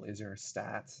Cloud Blazer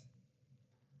stat.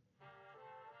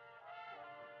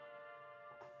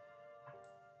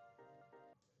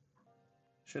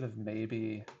 Should have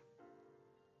maybe...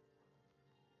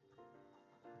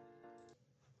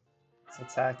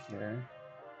 Let's attack here.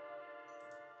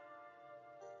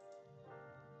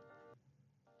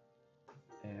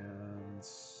 And...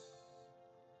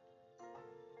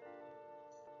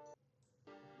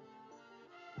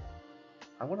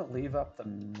 I want to leave up the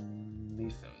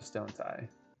Mythos, don't I?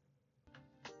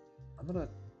 I'm going to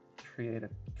create a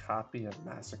copy of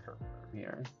Massacre Worm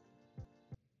here.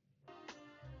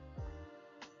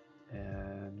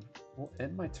 And we'll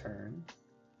end my turn.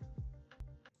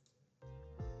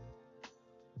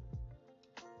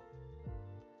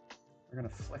 We're going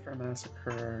to Flicker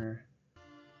Massacre.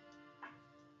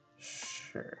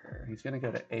 Sure. He's going to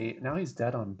go to 8. Now he's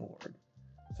dead on board.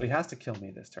 So he has to kill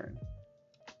me this turn.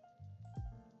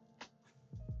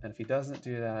 And if he doesn't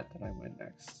do that, then I win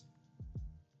next.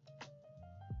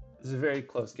 This is a very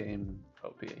close game,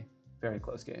 OP. Very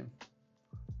close game.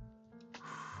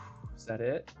 Is that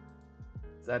it?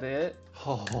 Is that it?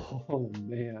 Oh,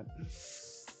 man.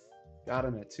 Got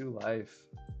him at 2 life.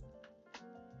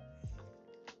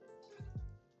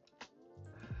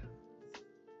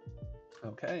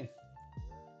 Okay.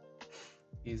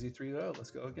 Easy 3-0.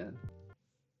 Let's go again.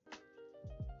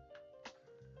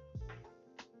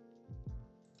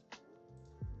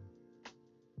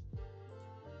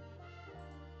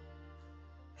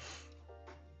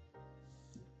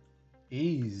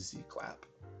 Easy clap.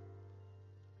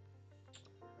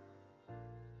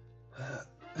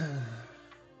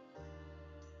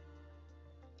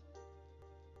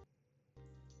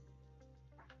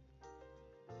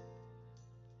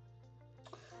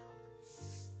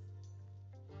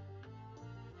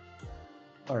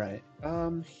 All right.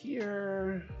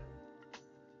 Here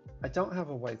I don't have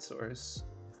a white source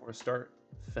for start,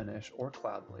 finish, or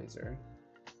Cloud Blazer.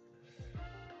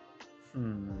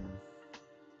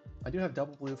 I do have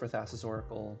double blue for Thassa's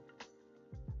Oracle.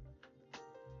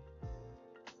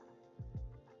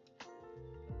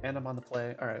 And I'm on the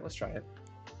play. All right, let's try it.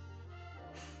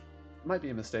 Might be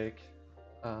a mistake.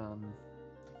 We're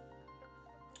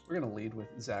gonna lead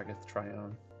with Zagath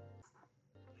Tryon.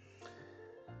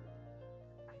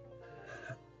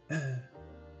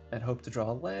 And hope to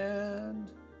draw a land.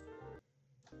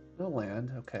 No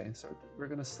land. Okay, so we're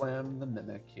gonna slam the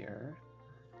Mimic here.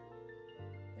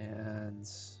 And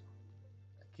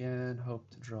again, hope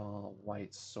to draw a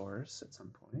white source at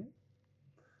some point.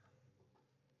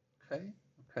 Okay.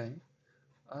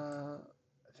 I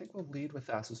think we'll lead with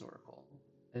Thassa's Oracle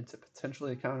into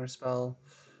potentially a counterspell.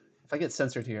 If I get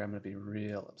censored here, I'm going to be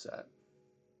real upset.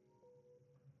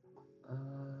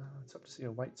 Let's hope to see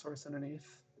a white source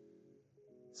underneath.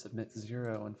 Submit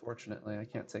 0, unfortunately. I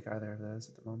can't take either of those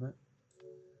at the moment.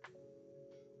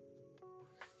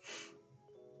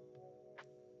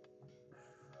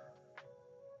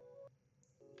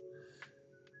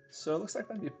 So it looks like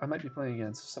I might be playing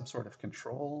against some sort of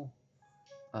control.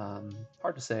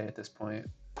 Hard to say at this point.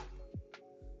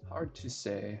 Hard to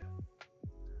say.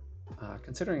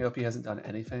 Considering OP hasn't done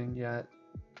anything yet,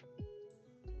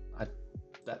 I'd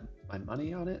bet my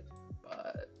money on it,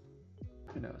 but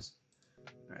who knows.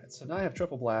 All right, so now I have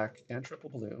triple black and triple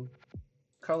blue.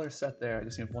 Color set there, I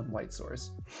just need 1 white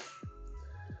source.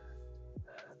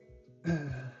 OP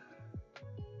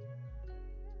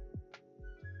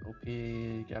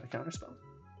got a counterspell?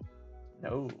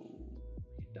 No,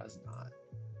 he does not.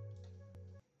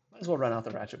 Might as well run out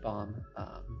the Ratchet Bomb.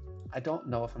 I don't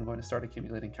know if I'm going to start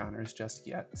accumulating counters just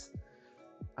yet.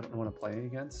 I don't know what I'm playing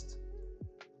against.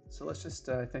 So let's just,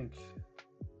 I think,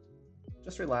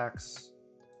 just relax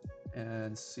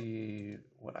and see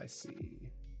what I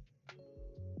see.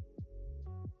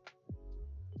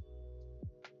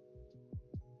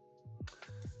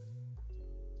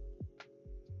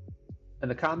 In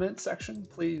the comment section,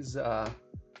 please tell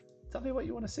me what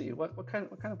you want to see. What kind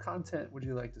of content would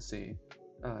you like to see?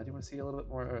 Do you want to see a little bit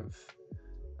more of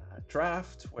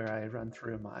draft, where I run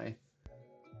through my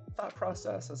thought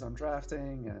process as I'm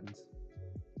drafting and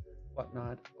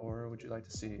whatnot, or would you like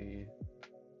to see,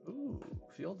 ooh,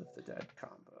 Field of the Dead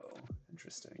combo?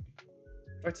 Interesting.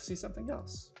 Would you like to see something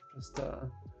else? Just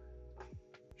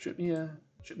shoot me a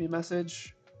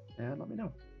message and let me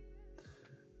know.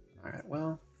 All right.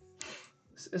 Well,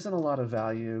 this isn't a lot of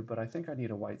value, but I think I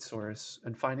need a white source,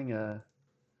 and finding a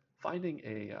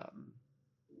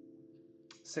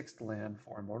 6th land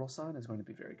for Immortal Sun is going to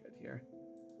be very good here.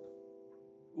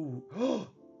 Ooh.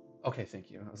 Okay, thank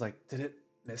you. I was like, did it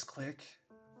misclick?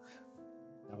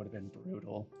 That would have been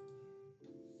brutal.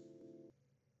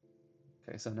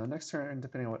 Okay, so now next turn,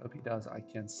 depending on what OP does, I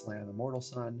can slam Immortal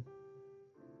Sun.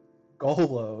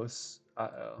 Golos.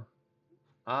 Uh-oh.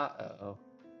 Uh-oh.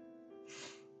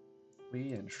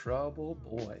 We in trouble,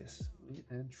 boys. We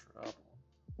in trouble.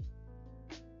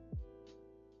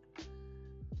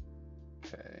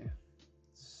 Okay.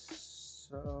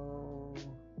 So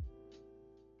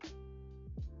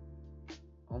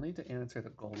I'll need to answer the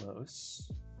Golos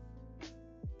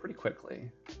pretty quickly.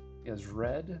 He has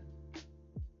red,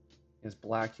 he has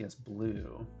black, he has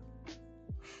blue.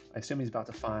 I assume he's about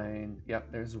to find,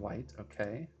 yep, there's white,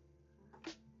 okay.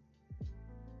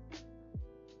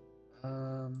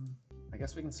 I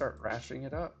guess we can start rationing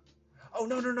it up. Oh,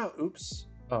 no, no, no, oops.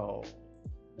 Oh,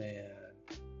 man.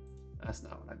 That's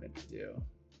not what I meant to do.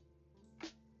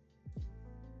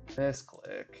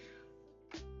 Misclick.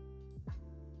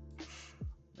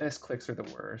 Misclicks are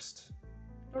the worst.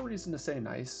 No reason to say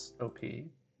nice, OP.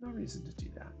 No reason to do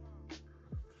that.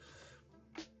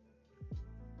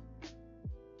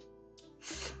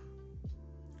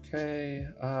 Okay,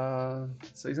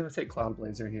 so he's going to take Cloud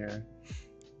Blazer here.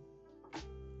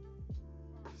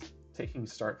 Taking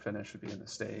start finish would be a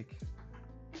mistake.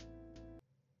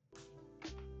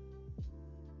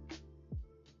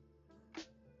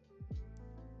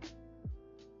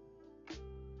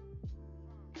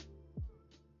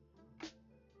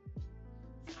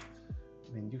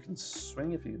 I mean, you can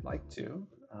swing if you'd like to.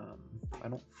 I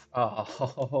don't.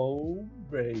 Oh,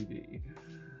 baby.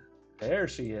 There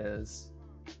she is.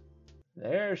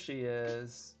 There she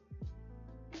is.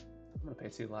 I'm going to pay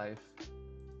 2 life.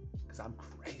 Because I'm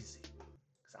crazy.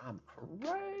 Because I'm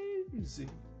crazy.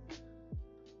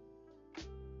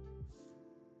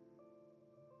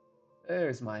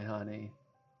 There's my honey.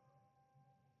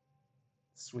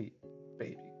 Sweet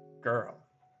baby girl.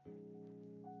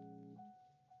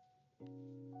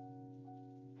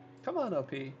 Come on,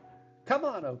 OP. Come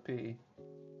on, OP.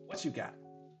 What you got?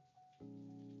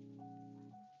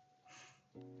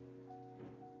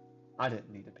 I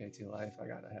didn't need to pay 2 life. I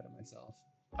got ahead of myself.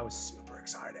 I was super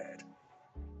excited.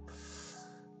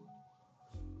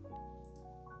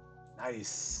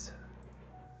 Nice.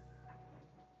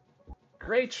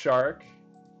 Great shark.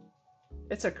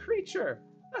 It's a creature.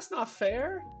 That's not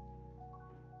fair.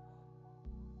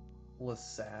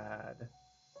 Lasad.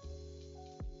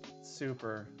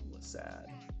 Super Lasad.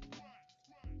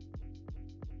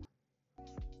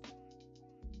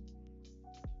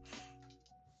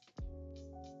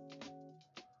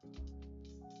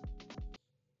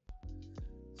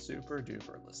 Super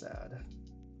duper Lasad.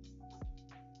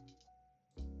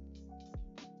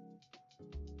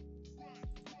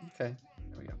 Okay,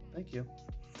 there we go. Thank you.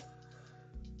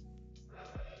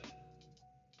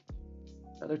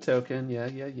 Another token. Yeah,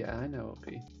 I know, OP.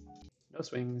 No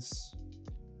swings.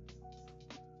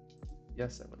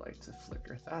 Yes, I would like to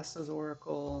flicker Thassa's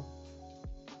Oracle.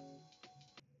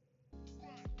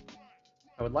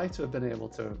 I would like to have been able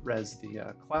to res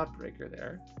the Cloud Breaker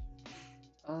there.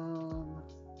 I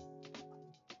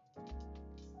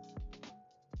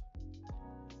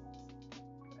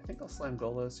think I'll slam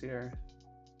Golos here.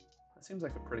 That seems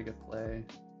like a pretty good play.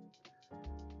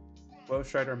 Woe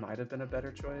Strider might have been a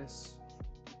better choice.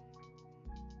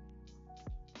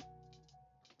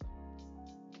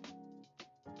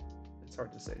 It's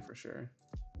hard to say for sure.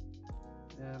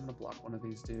 Yeah, I'm gonna block one of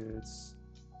these dudes.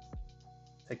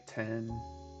 Take 10,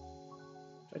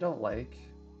 which I don't like,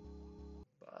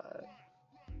 but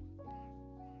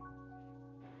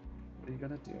what are you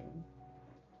gonna do?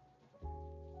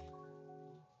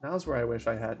 Now's where I wish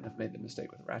I hadn't have made the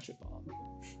mistake with Ratchet Bomb.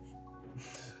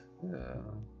 Yeah.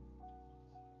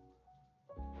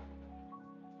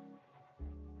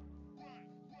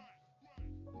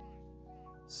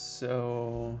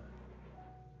 So,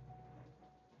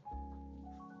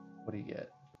 what do you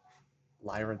get?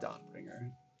 Lyra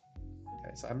Dawnbringer.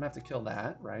 Okay, so I'm gonna have to kill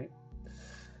that, right?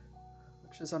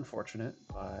 Which is unfortunate,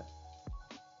 but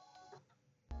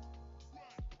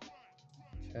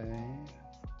okay.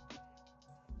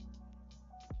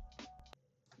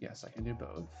 Yes, I can do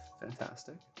both.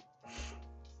 Fantastic.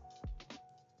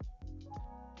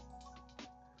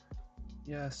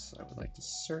 Yes, I would like to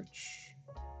search.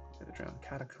 Get a drowned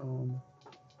catacomb.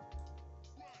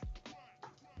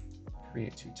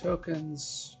 Create 2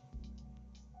 tokens.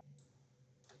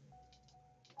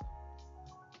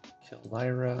 Kill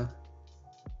Lyra.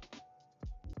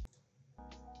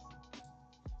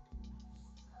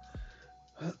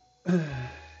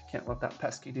 Can't let that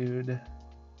pesky dude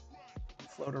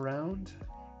float around.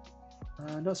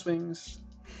 No swings.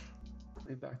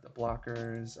 Leave back the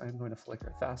blockers. I'm going to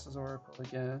flicker Thassa's Oracle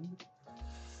again.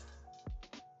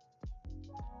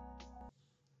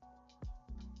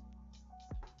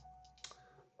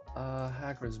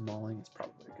 Hagra's Mauling is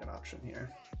probably a good option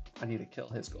here. I need to kill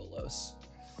his Golos.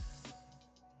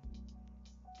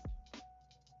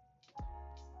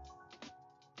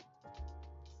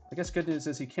 I guess good news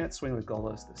is he can't swing with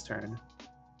Golos this turn.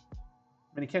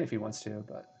 I mean, he can if he wants to,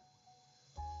 but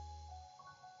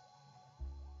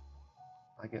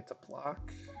I get to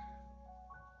block.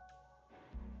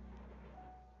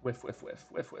 Whiff, whiff, whiff,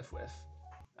 whiff, whiff, whiff.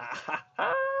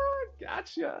 Ah,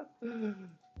 gotcha.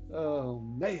 Oh,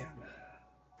 man.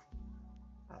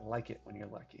 I like it when you're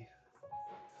lucky.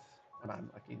 When I'm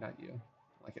lucky, not you.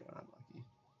 I like it when I'm lucky,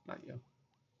 not you.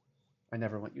 I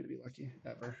never want you to be lucky,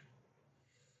 ever.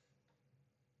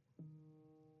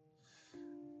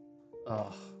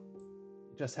 Oh,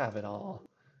 just have it all.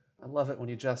 I love it when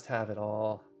you just have it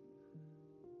all.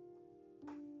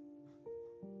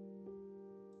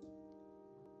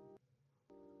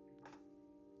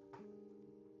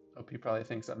 OP probably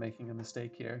thinks I'm making a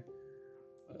mistake here.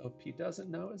 What OP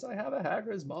doesn't know is I have a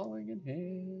Hagra's Mauling in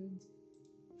hand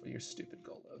for your stupid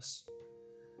Golos.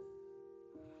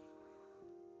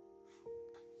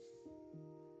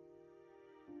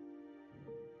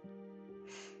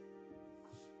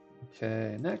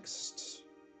 Okay, next.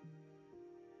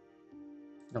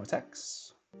 No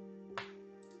attacks.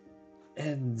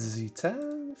 End the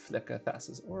turn. Flicker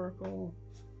Thassa's Oracle.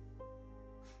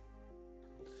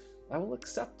 I will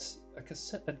accept a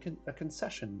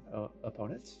concession,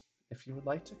 opponent. If you would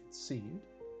like to concede,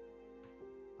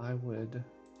 I would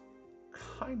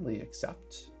kindly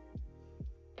accept.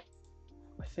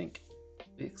 I think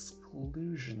the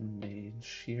Exclusion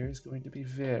Mage here is going to be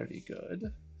very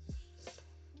good.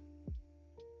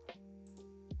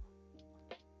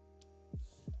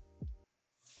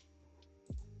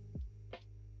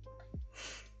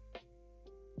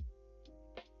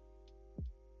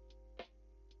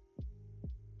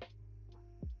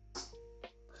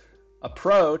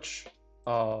 Approach?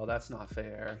 Oh, that's not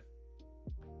fair.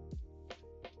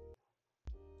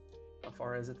 How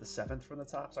far is it? The 7th from the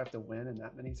top, so I have to win in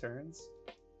that many turns?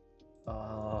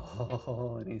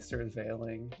 Oh, an Easter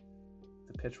Veiling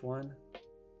to pitch one?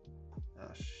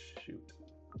 Ah, shoot.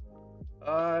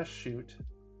 Shoot.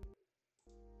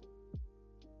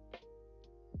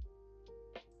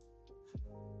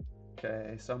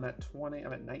 Okay, so I'm at 20,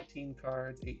 I'm at 19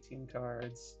 cards, 18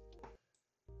 cards.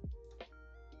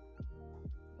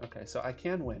 Okay, so I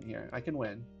can win here. I can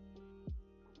win.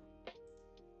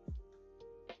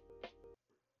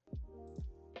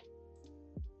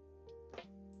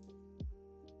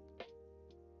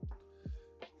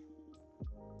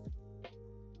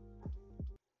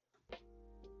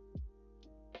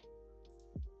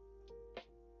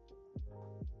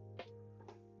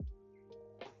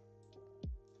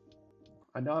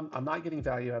 I know I'm not getting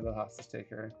value out of the hostage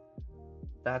taker.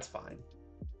 That's fine.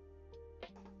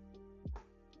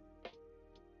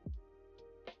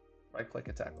 Right click,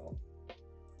 attack all.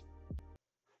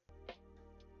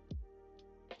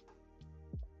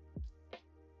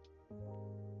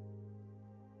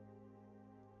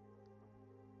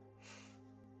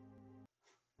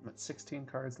 I'm at 16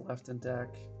 cards left in deck.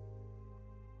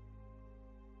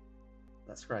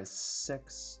 That's right,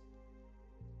 6.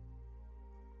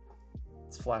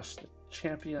 Let's flash the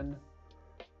champion.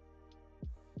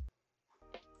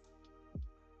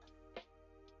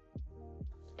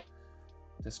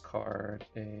 Discard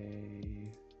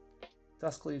a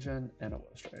Dusk Legion and a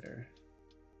Woe Rider.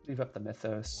 Leave up the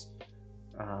Mythos.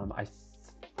 I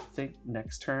think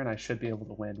next turn I should be able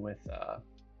to win with.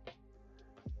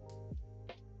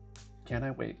 Can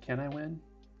I wait? Can I win?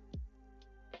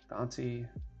 Dante.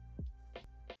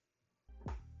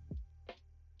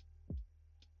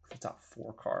 The top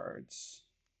 4 cards.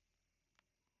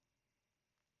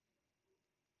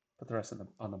 Put the rest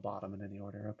on the bottom in any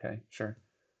order. Okay, sure.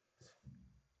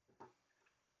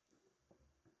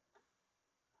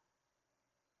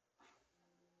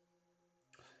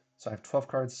 So I have 12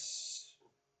 cards,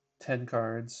 10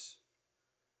 cards.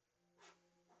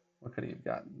 What could he have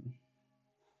gotten?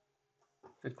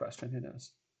 Good question. Who knows?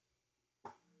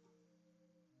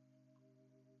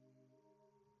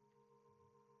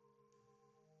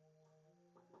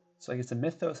 So I guess a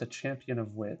Mythos, a Champion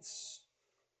of Wits.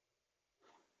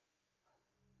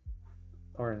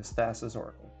 Or is Thassa's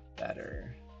Oracle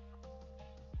better?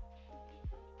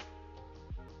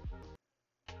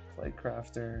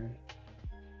 Playcrafter.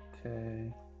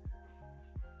 Okay.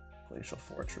 Glacial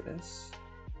Fortress.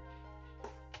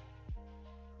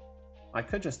 I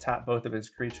could just tap both of his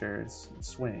creatures and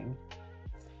swing.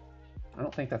 I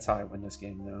don't think that's how I win this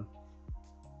game, though.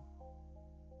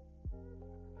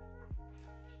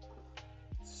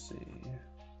 Let's see.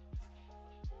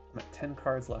 I'm at 10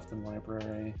 cards left in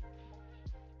library.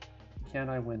 Can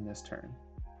I win this turn?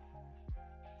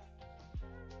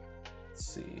 Let's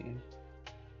see.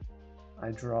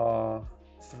 I draw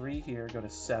 3 here, go to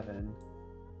 7.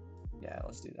 Yeah,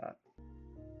 let's do that.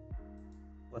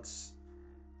 Let's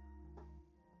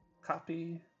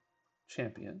copy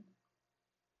champion.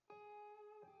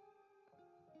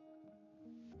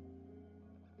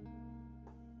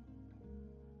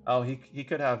 Oh, he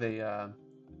could have a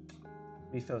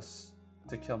Mythos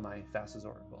to kill my Thassa's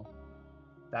Oracle.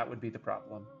 That would be the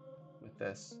problem with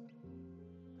this.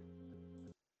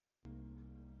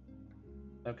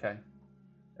 Okay.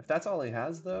 If that's all he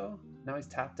has, though, now he's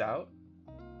tapped out.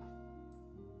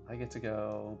 I get to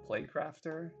go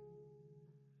Plaguecrafter.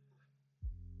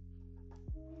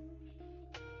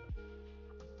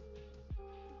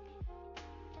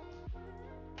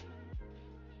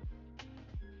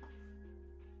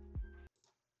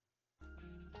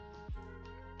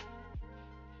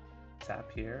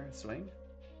 Tap here, swing.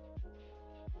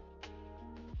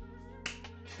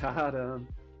 Got him.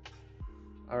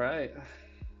 All right.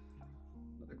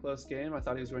 Another close game. I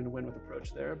thought he was going to win with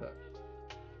approach there, but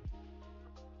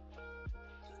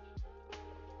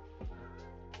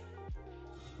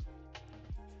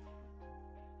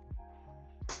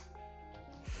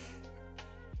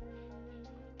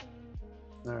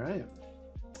all right.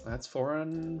 That's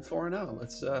 4-0.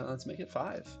 Let's make it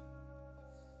 5.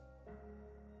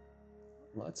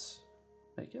 Let's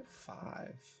make it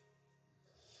 5.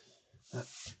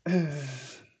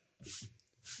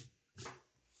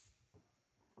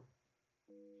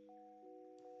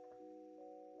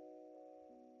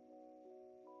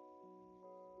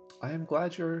 I am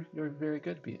glad you're very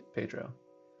good, Pedro.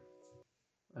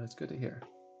 That's good to hear.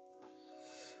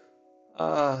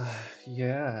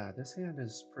 Yeah, this hand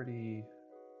is pretty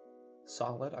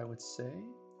solid, I would say.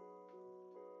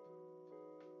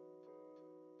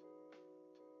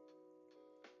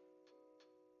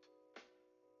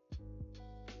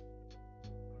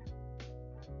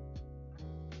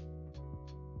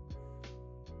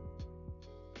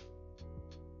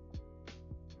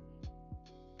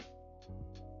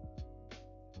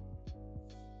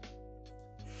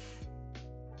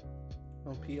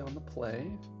 OP on the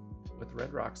play with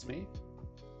Red Rocks me.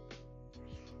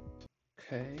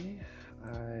 Okay,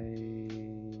 I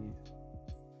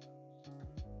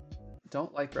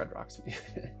don't like Red Rocks me.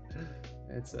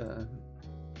 it's a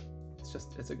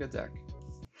good deck.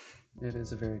 It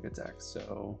is a very good deck.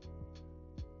 So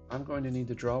I'm going to need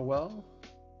to draw well,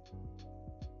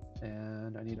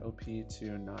 and I need OP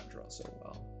to not draw so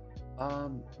well.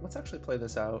 Let's actually play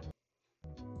this out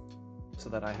so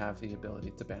that I have the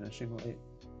ability to Banishing Light.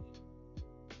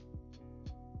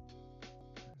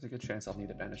 There's a good chance I'll need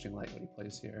a Banishing Light when he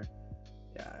plays here.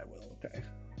 Yeah, I will. Okay.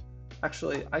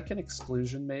 Actually, I can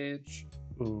Exclusion Mage.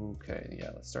 Okay,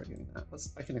 yeah, let's start getting that.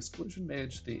 I can Exclusion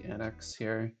Mage the Annex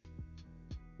here,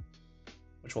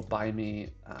 which will buy me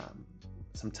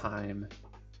some time,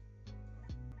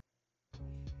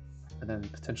 and then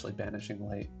potentially Banishing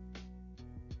Light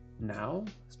now,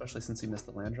 especially since he missed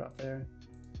the land drop there.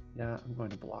 Yeah, I'm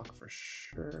going to block for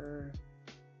sure.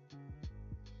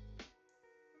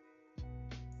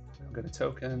 I'm going to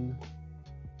token.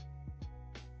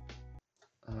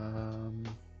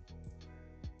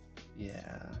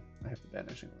 Yeah, I have the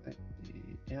Banishing Light,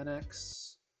 the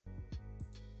Annex.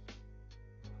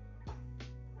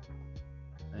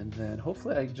 And then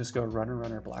hopefully I can just go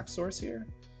Runner Black Source here.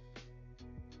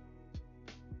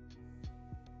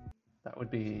 That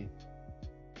would be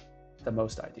the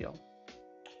most ideal.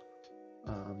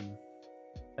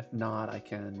 If not, I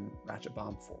can Ratchet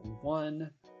Bomb for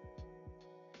 1.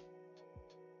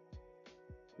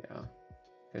 Yeah.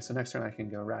 Okay, so next turn I can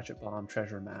go Ratchet Bomb,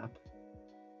 Treasure Map.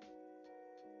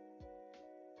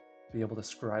 Be able to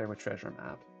scry with Treasure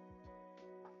Map.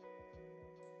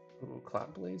 Ooh,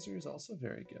 Cloud Blazer is also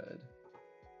very good.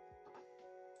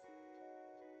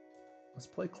 Let's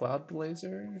play Cloud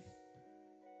Blazer.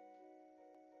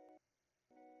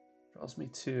 Draws me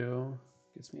 2,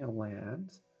 gives me a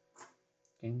land,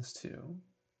 gains 2.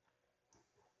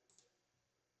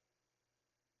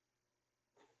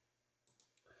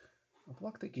 I'll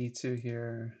block the Gitu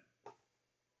here.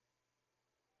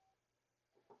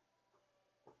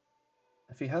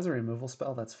 If he has a removal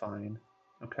spell, that's fine.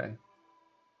 Okay,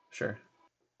 sure.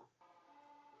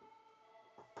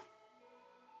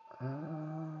 That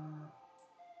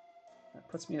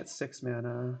puts me at 6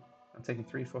 mana. I'm taking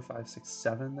 3, 4, 5, 6,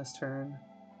 7 this turn.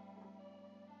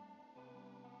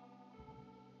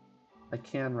 I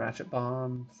can Ratchet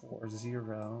Bomb for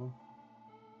 0.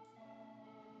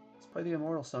 Let's play the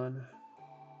Immortal Sun.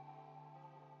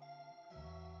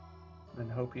 And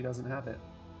hope he doesn't have it.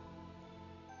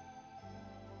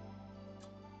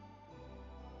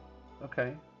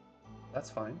 Okay, that's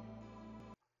fine.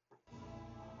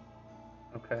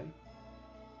 Okay.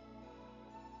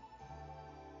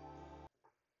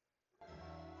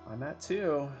 I'm at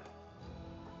 2.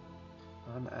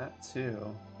 I'm at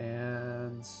 2.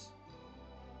 And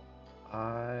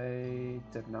I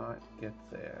did not get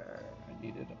there. I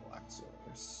needed a black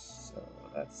source. So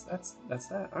that's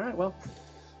that. All right, well,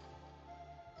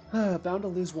 bound to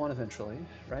lose one eventually,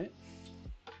 right?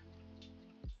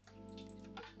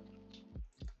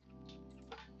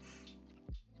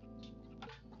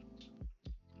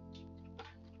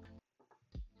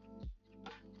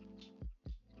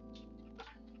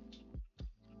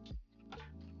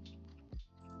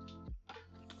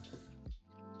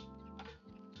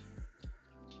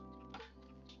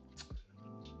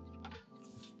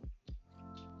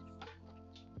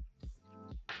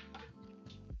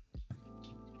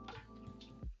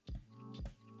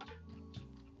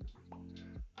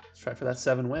 Let's try for that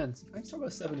 7 wins. I can still go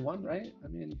 7-1, right? I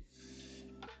mean,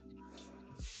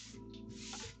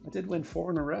 I did win 4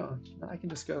 in a row. Now I can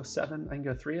just go 7. I can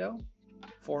go 3-0,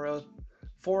 4-0,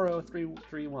 4-0,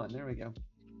 3-1. There we go.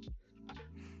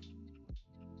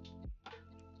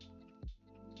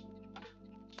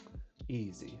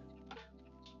 Easy.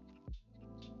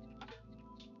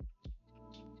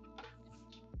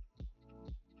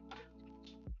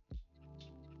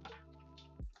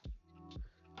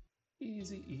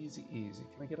 Easy, easy, easy.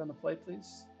 Can I get on the play,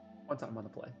 please? One time on the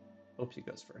play. Hope he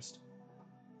goes first.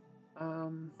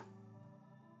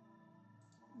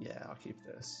 Yeah, I'll keep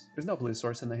this. There's no blue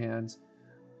source in the hand,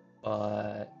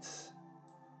 but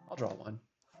I'll draw 1.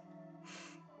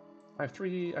 I have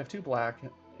 2 black,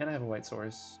 and I have a white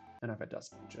source, and I have a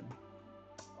dust engine.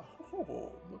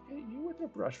 Oh, look at you with the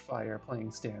brush fire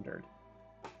playing standard.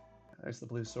 There's the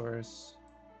blue source.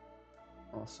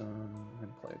 Also, I'm going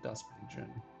to play a dust region.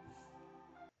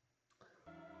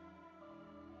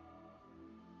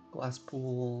 Glass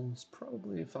pool's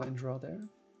probably a fine draw there.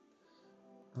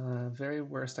 Very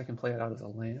worst, I can play it out as a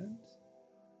land.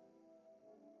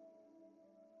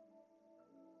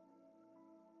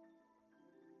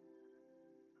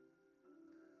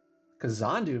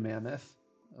 Kazandu Mammoth.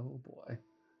 Oh boy.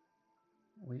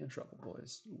 We in trouble,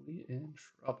 boys. We in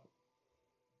trouble.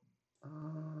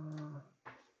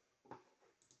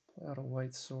 Play out a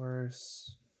white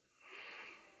source.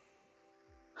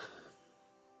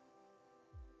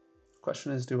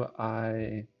 Question is, do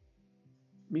I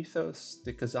Mythos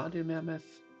the Kazandu Mammoth?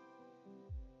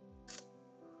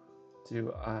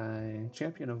 Do I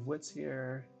Champion of Wits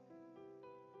here?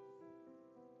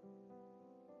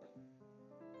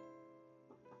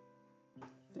 I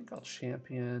think I'll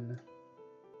champion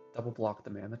double block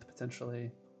the Mammoth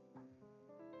potentially.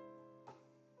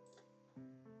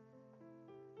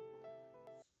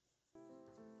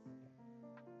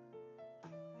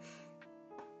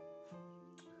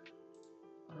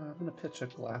 I'm going to pitch a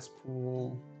Glass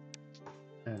Pool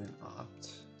and an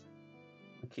Opt.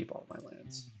 I'll keep all my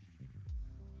lands.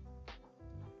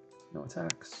 No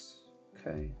attacks.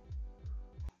 Okay.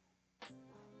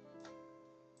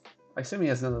 I assume he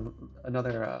has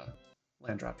another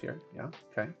land drop here. Yeah,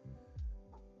 okay.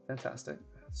 Fantastic.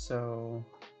 So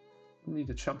we need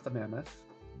to chump the Mammoth.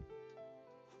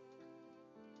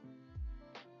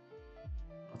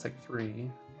 I'll take 3.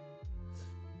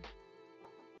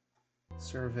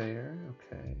 Surveyor,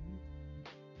 okay.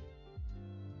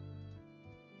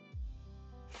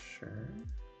 Sure.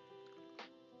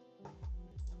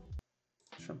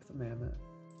 Chump the Mammoth.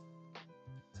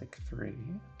 Take 3.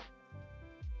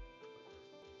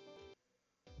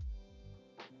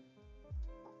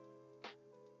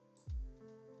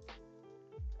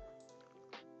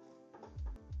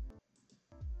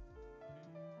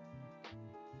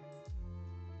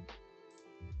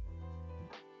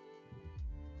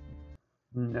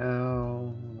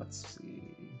 Now, let's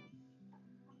see.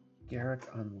 Garrick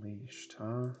Unleashed,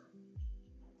 huh?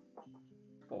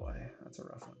 Boy, that's a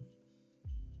rough one.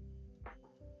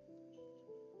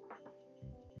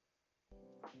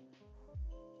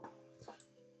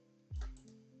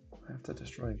 I have to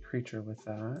destroy a creature with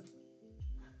that.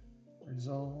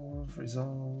 Resolve,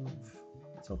 resolve.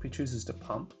 Let's hope he chooses to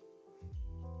pump.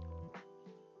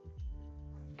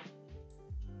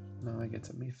 Now I get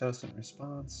to Mythos in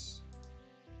response.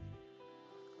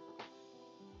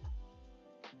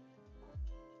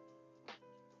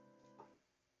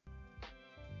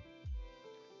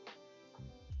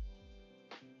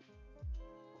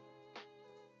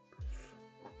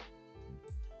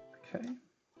 Okay.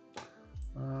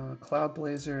 Cloud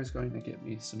Blazer is going to get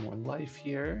me some more life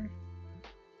here.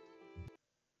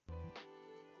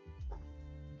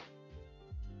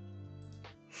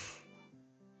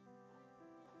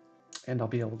 And I'll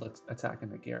be able to attack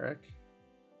into Garrick.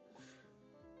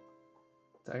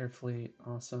 Dire Fleet,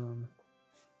 awesome.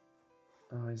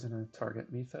 Oh, he's gonna target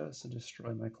Mythos and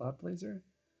destroy my Cloud Blazer.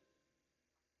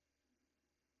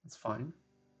 That's fine.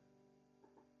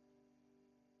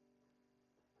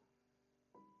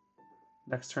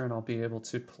 Next turn I'll be able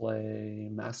to play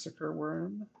Massacre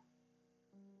Worm.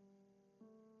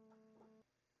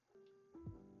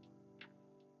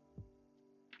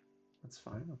 That's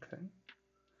fine, okay.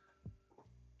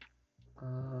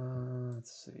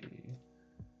 Let's see.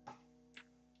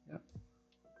 Yep.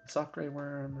 Soft Grey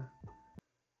Worm.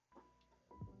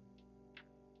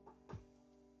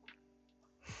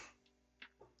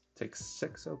 Takes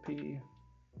 6 OP.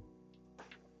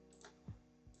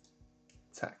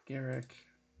 Attack Garrick.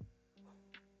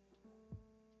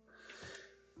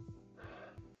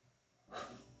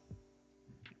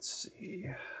 Let's see.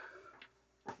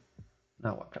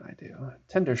 Now what can I do?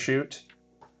 Tender Shoot.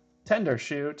 Tender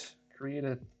Shoot. Create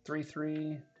a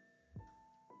 3/3.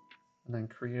 And then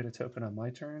create a token on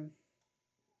my turn.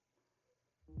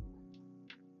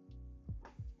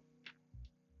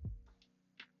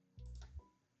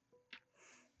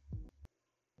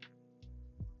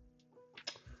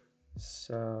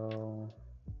 So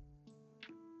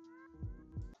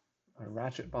a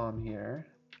Ratchet Bomb here.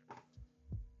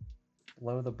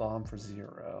 Blow the bomb for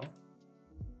 0.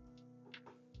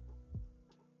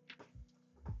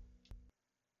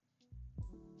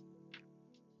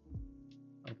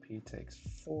 OP takes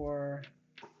 4.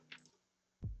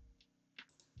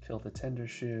 Kill the Tender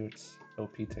Shoot.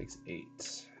 OP takes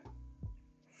 8.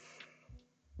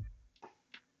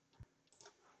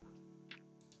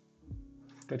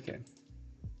 Good game.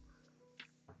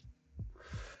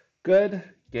 Good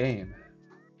game.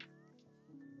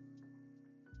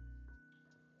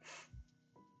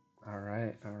 All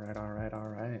right.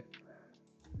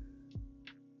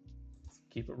 Let's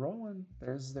keep it rolling.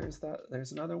 There's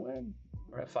another win.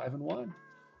 We're at 5-1.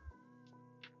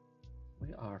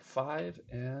 We are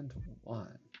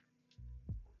 5-1.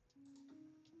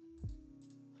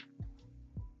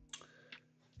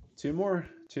 Two more.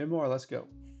 Let's go.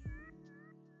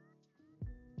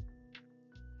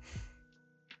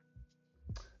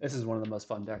 This is one of the most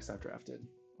fun decks I've drafted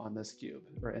on this cube,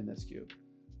 or in this cube.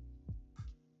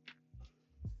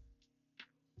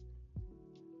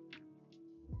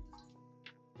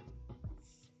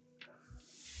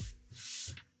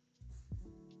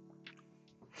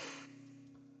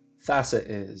 Thassa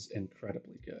is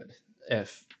incredibly good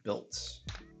if built.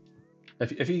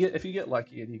 If you get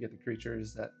lucky and you get the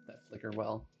creatures that flicker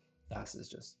well, Thassa is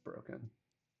just broken.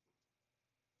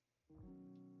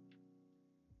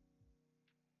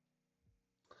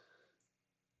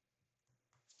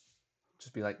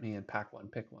 Just be like me and pack one,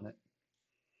 pick one it.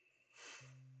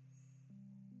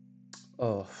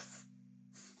 Oh,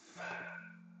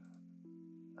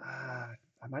 I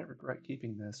might regret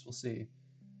keeping this. We'll see.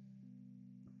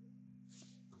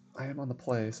 I am on the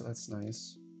play, so that's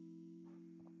nice.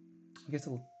 I get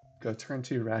to go turn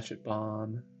 2 Ratchet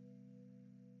Bomb.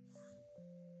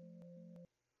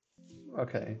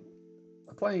 Okay.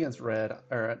 I'm playing against red,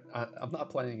 or I'm not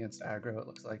playing against aggro, it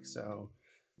looks like, so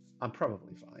I'm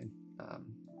probably fine.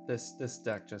 This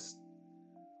deck just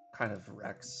kind of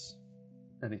wrecks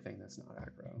anything that's not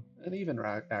aggro. And even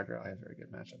aggro I have a very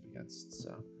good matchup against,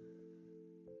 so.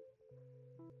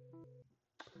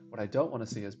 What I don't want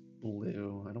to see is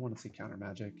blue. I don't want to see counter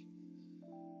magic.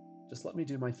 Just let me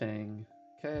do my thing.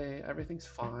 Okay, everything's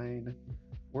fine.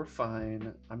 We're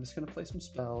fine. I'm just going to play some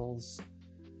spells.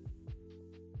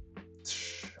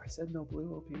 I said no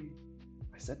blue, OP.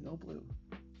 I said no blue.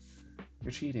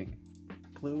 You're cheating.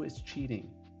 Blue is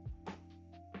cheating.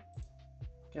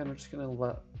 Again, we're just going to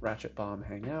let Ratchet Bomb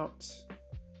hang out.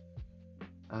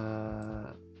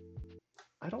 I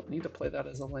don't need to play that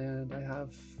as a land. I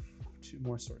have 2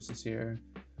 more sources here.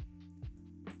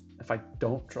 If I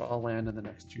don't draw a land in the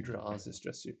next 2 draws, it's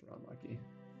just super unlucky.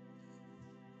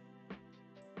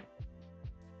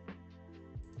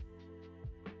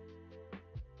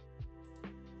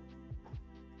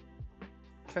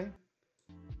 Okay.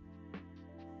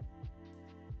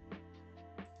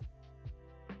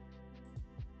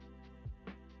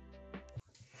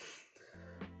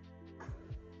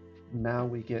 Now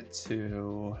we get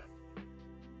to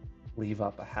leave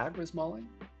up a Hagra's Mauling.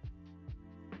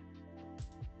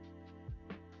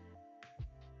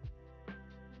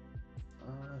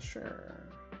 Sure.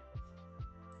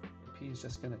 OP's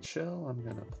just gonna chill. I'm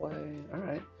gonna play. All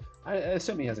right. I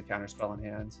assume he has a counterspell in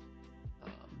hand,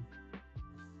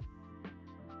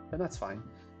 and that's fine.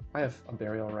 I have a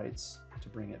Burial Rites to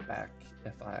bring it back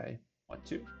if I want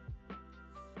to.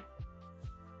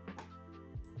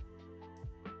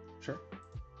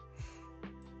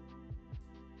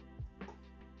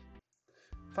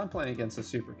 If I'm playing against a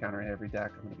super counter heavy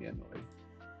deck, I'm going to be annoyed.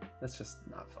 That's just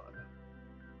not fun.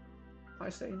 I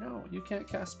say no, you can't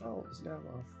cast spells. Yeah,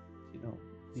 well, you know,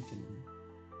 you can.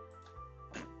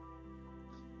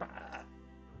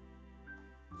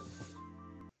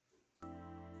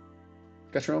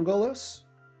 Got your own Golos?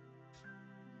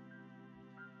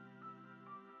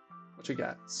 What you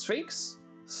got? Sphinx?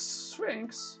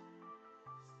 Sphinx?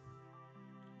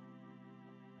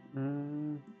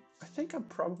 I think I'm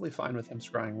probably fine with him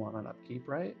scrying one on upkeep,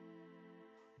 right?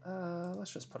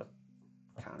 Let's just put a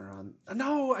counter on.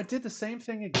 No, I did the same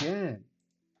thing again.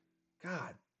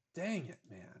 God dang it,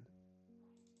 man.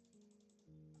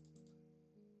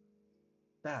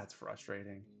 That's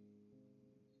frustrating.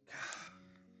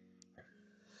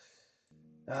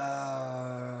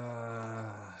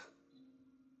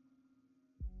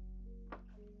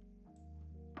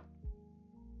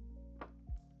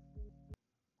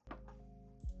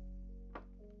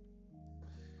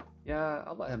 Yeah,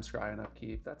 I'll let him scry on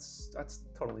upkeep. That's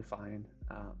totally fine.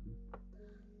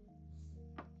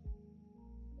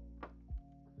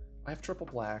 I have triple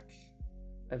black.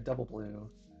 I have double blue.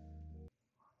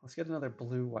 Let's get another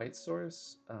blue-white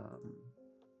source. I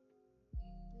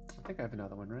think I have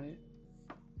another one, right?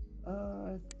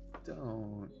 I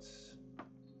don't.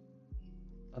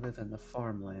 Other than the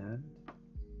farmland.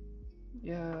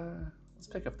 Yeah, let's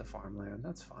pick up the farmland.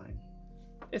 That's fine.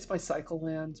 It's my cycle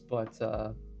land, but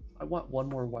I want one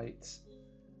more white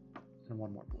and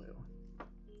one more blue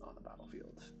on the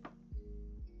battlefield.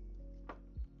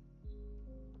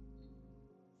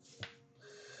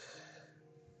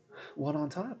 One on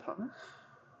top, huh?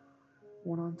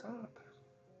 One on top.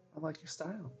 I like your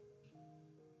style.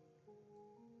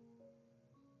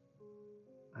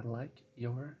 I like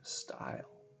your style.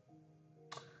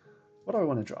 What do I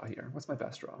want to draw here? What's my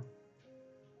best draw?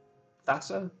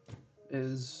 Thassa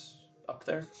is up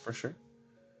there for sure.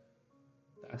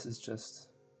 Thassa is just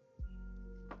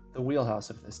the wheelhouse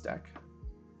of this deck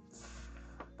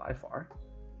by far.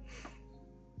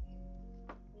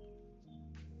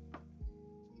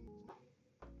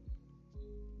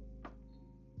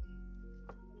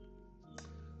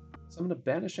 So I'm going to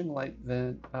Banishing Light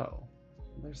then. Oh,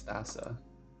 there's Thassa.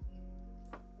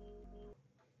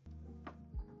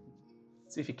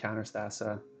 Let's see if he counters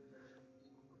Thassa.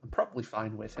 I'm probably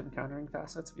fine with him countering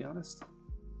Thassa, to be honest.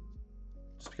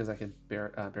 Just because I can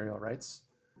Burial Rites.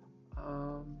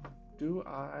 Do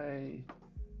I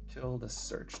kill the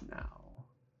search now?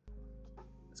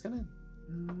 It's gonna.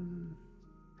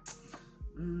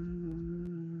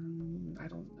 I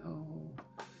don't know.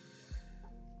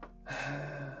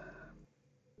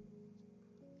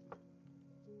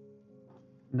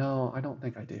 No, I don't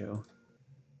think I do.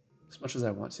 As much as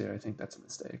I want to, I think that's a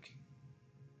mistake.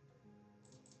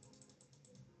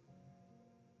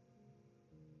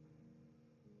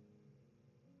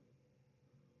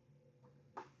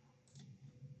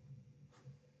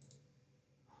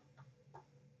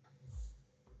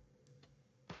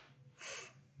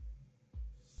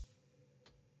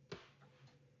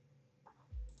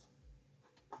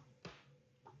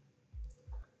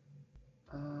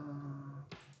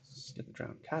 Let's get the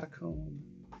Drowned Catacomb.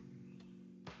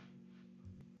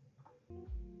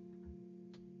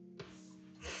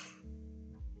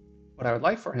 What I would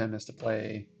like for him is to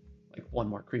play like one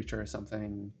more creature or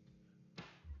something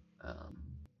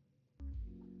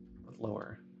with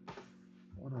lower.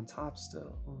 One on top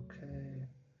still. Okay.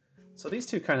 So these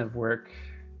two kind of work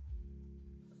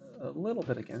a little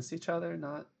bit against each other,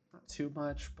 not too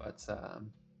much, but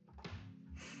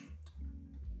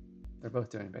they're both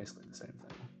doing basically the same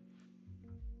thing.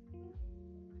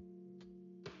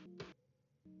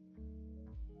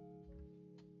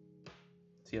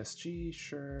 TSG,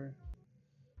 sure.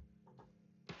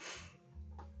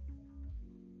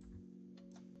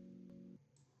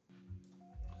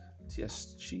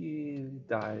 TSG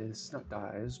dies, not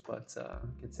dies, but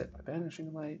gets hit by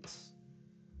Banishing Light,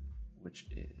 which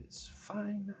is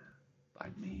fine by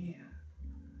me.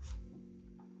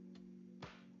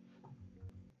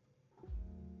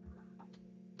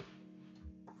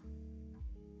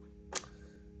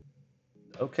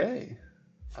 Okay,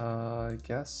 I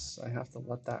guess I have to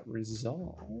let that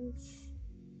resolve.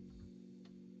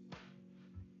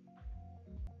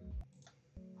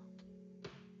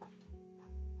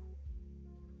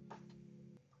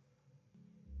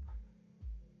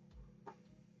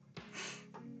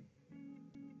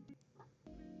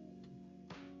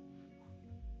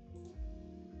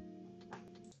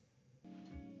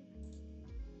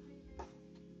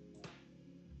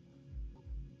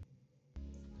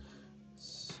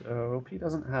 So he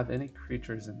doesn't have any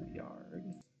creatures in the yard.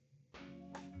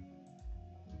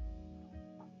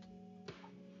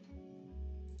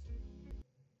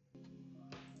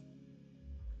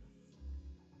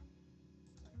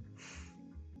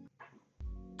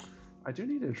 I do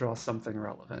need to draw something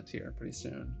relevant here pretty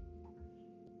soon.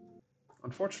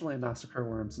 Unfortunately, Massacre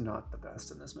Worm's not the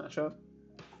best in this matchup.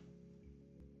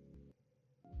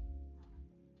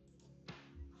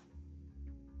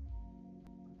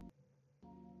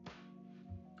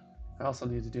 I also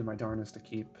need to do my darnest to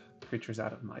keep creatures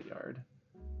out of my yard,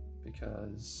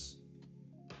 because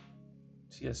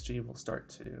TSG will start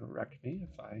to wreck me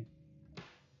if I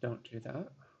don't do that.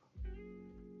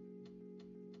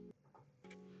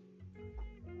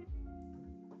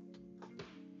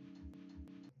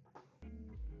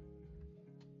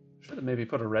 Should have maybe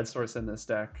put a red source in this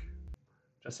deck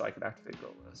just so I could activate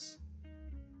Golas.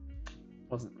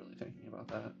 Wasn't really thinking about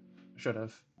that. Should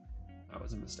have. That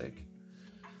was a mistake.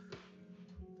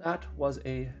 That was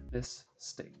a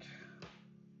mistake.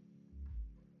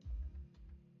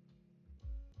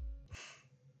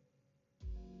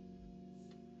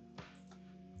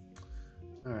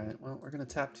 Alright, well, we're going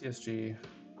to tap TSG.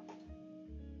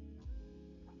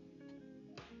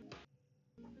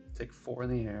 Take 4 in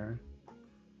the air.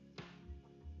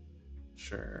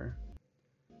 Sure.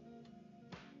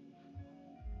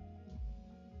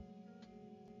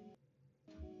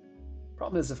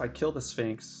 Problem is, if I kill the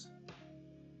Sphinx...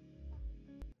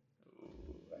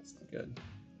 Ooh, that's not good.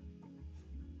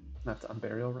 I have to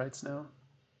Unburial Rights now.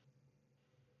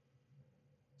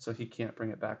 So he can't bring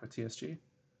it back with TSG.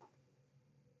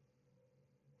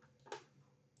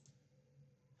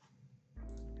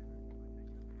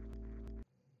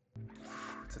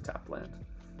 It's a tap land.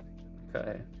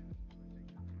 Okay.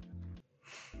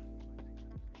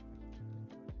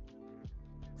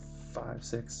 Five,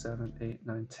 6, 7, 8,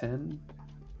 9, 10.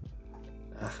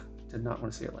 Ah, did not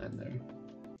want to see it land there.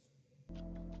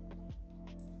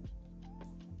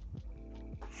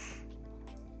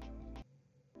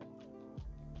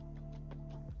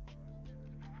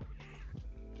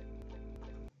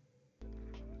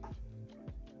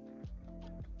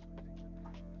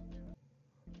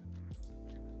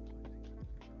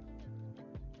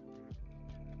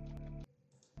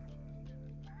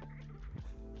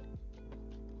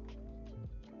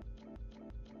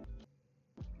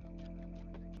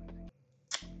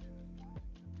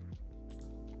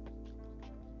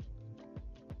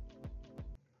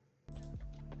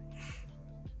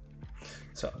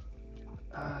 So,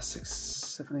 6,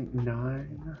 7, 8,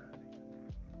 9.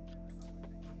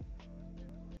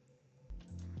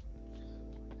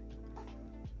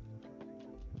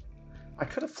 I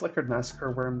could have flickered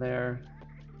Massacre Worm there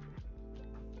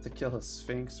to kill his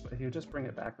Sphinx, but he would just bring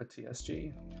it back with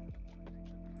TSG.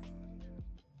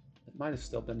 It might have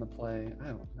still been the play. I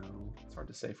don't know. It's hard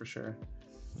to say for sure.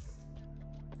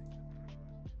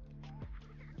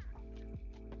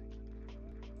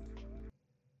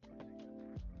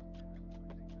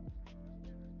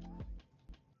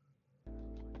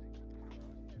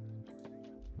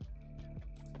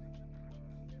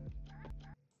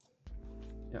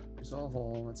 Yep, resolve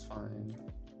all, that's fine.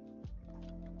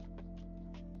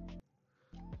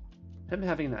 Him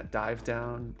having that dive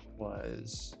down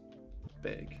was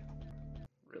big.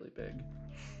 Really big.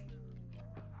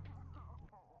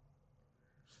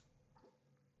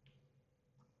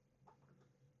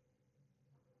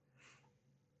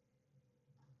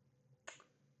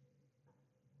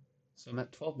 So I'm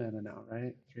at 12 mana now,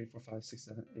 right? 3, 4, 5, 6,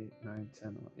 7, 8, 9, 10,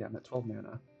 11. Yeah, I'm at 12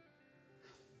 mana.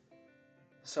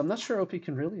 So I'm not sure OP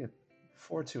can really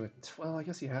afford to it. Well, I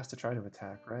guess he has to try to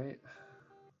attack, right?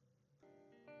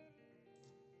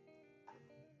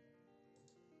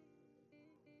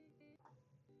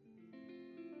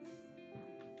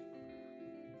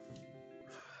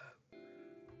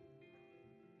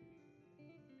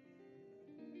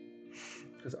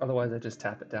 Because otherwise I just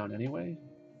tap it down anyway.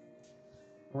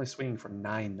 I'm only swinging for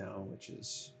 9 though, which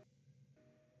is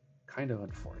kind of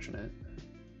unfortunate.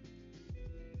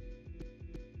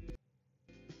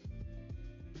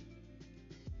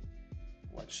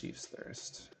 What Chief's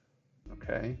Thirst?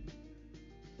 Okay.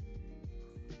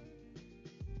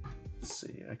 Let's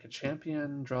see, I could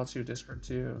champion, draw 2, discard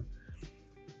 2.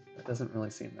 That doesn't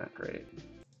really seem that great.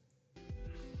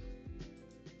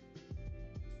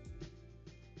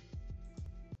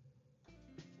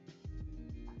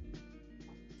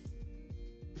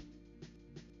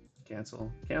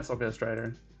 Cancel. Cancel Ghost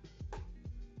Rider.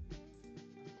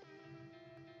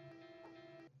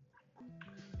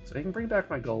 So he can bring back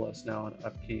my Golos now on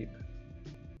upkeep,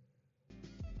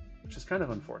 which is kind of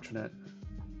unfortunate.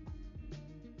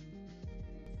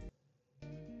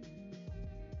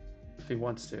 If he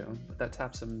wants to, but that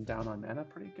taps him down on mana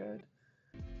pretty good.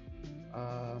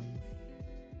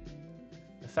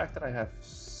 The fact that I have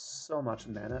so much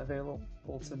mana available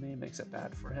to me makes it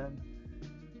bad for him.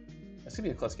 It's gonna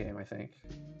be a close game, I think.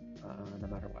 no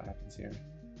matter what happens here.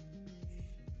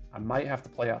 I might have to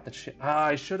play out the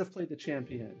I should have played the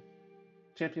champion.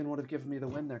 Champion would have given me the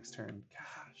win next turn.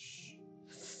 Gosh.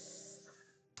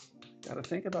 Gotta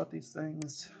think about these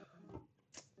things.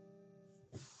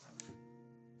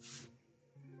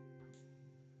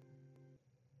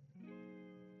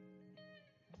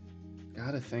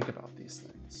 Gotta think about these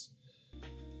things.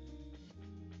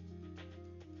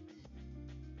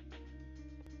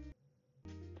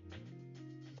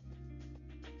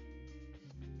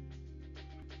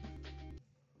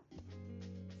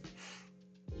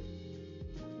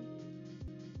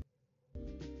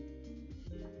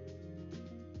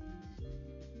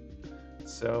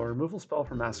 So removal spell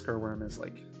for Massacre Worm is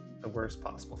like the worst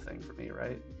possible thing for me,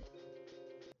 right?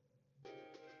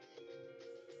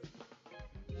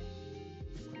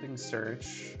 Flipping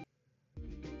Search.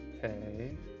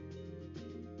 Okay.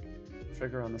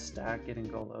 Trigger on the stack, getting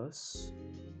Golos.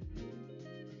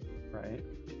 Right.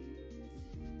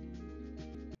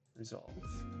 Resolve.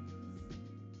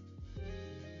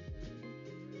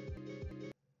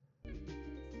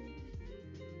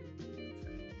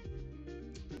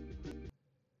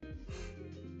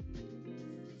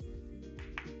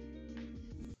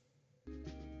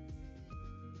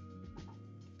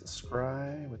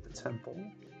 Scry with the temple.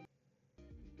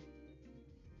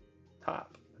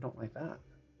 Top. I don't like that.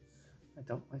 I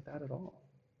don't like that at all.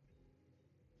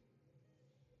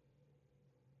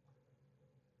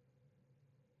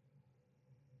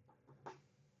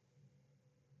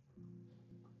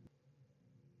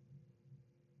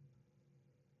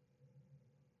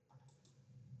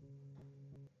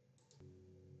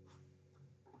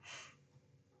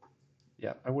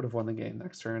 Yeah, I would have won the game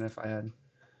next turn if I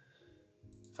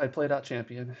played out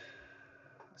champion,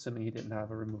 assuming he didn't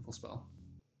have a removal spell.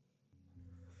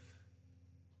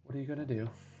 What are you gonna do?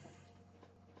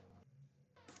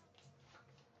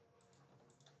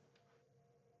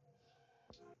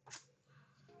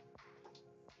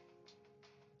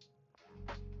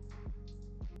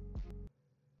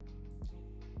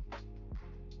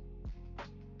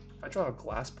 If I draw a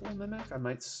Glasspool Mimic, I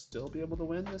might still be able to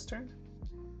win this turn.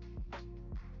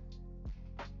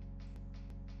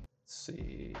 Let's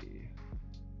see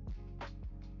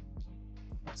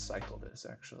what cycle this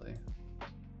actually.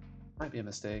 Might be a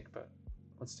mistake, but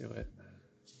let's do it.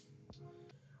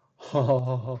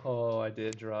 Oh, I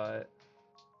did draw it.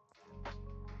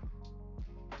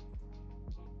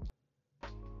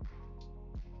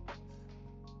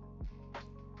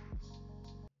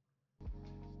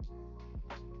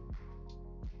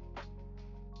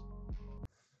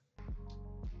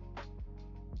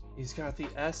 He's got the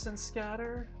Essence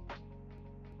Scatter?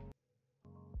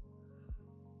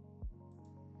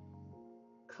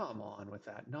 Come on with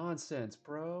that nonsense,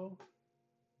 bro.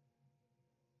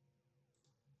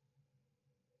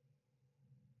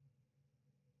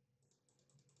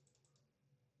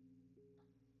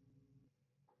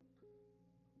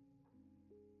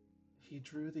 He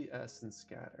drew the Essence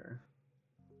Scatter.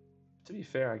 To be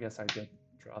fair, I guess I did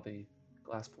draw the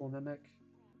Glasspool Mimic.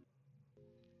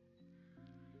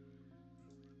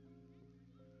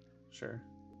 Sure.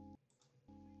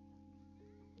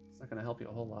 It's not going to help you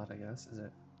a whole lot, I guess, is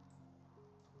it?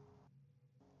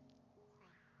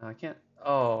 I can't...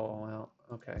 Oh, well,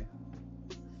 okay.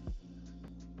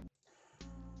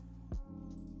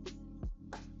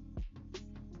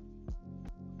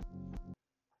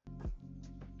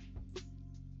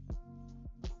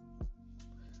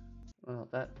 Well,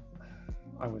 that...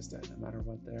 I was dead no matter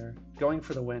what there. Going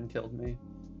for the win killed me.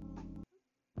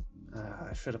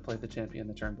 I should have played the champion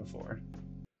the turn before.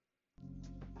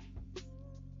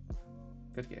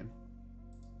 Good game.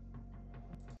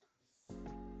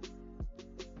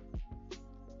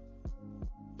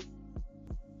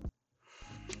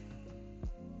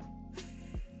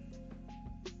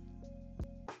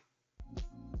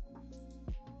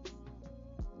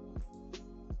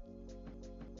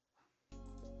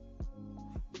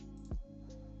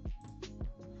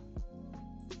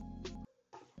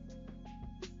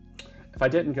 If I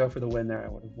didn't go for the win there, I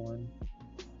would have won.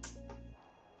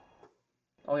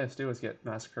 All you have to do is get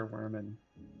Massacre Worm and...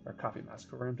 or copy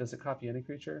Massacre Worm. Does it copy any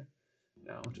creature?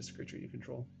 No, just a creature you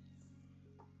control.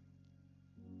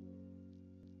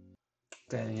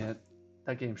 Dang it.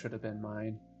 That game should have been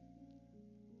mine.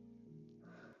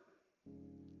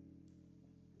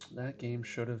 That game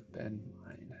should have been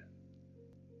mine.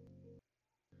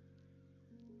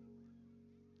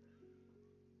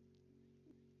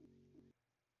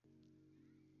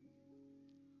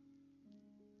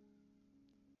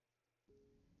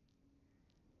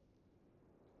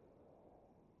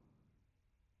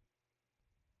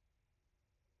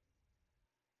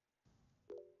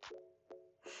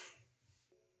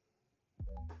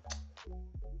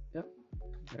 Yep,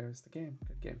 there's the game.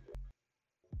 Good game.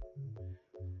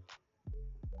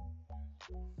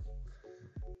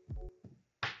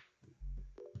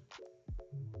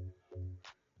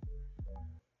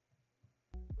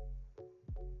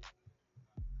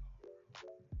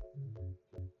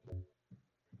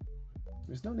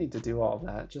 There's no need to do all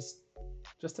that.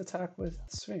 Just attack with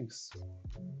Sphinx.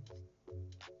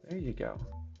 There you go.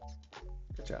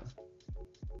 Good job.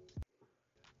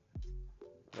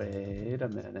 Wait a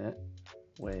minute.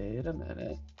 Wait a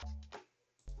minute.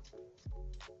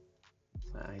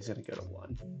 Ah, he's gonna go to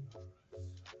 1.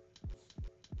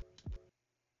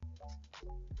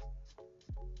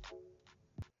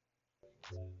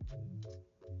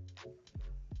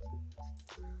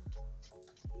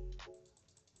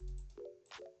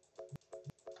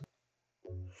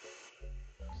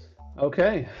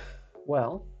 Okay,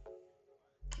 well,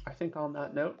 I think on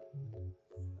that note,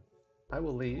 I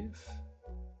will leave.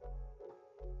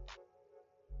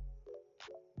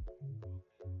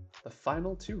 The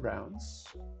final 2 rounds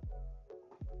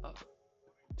up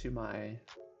to my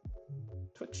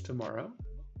Twitch tomorrow.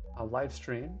 I'll live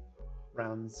stream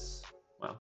rounds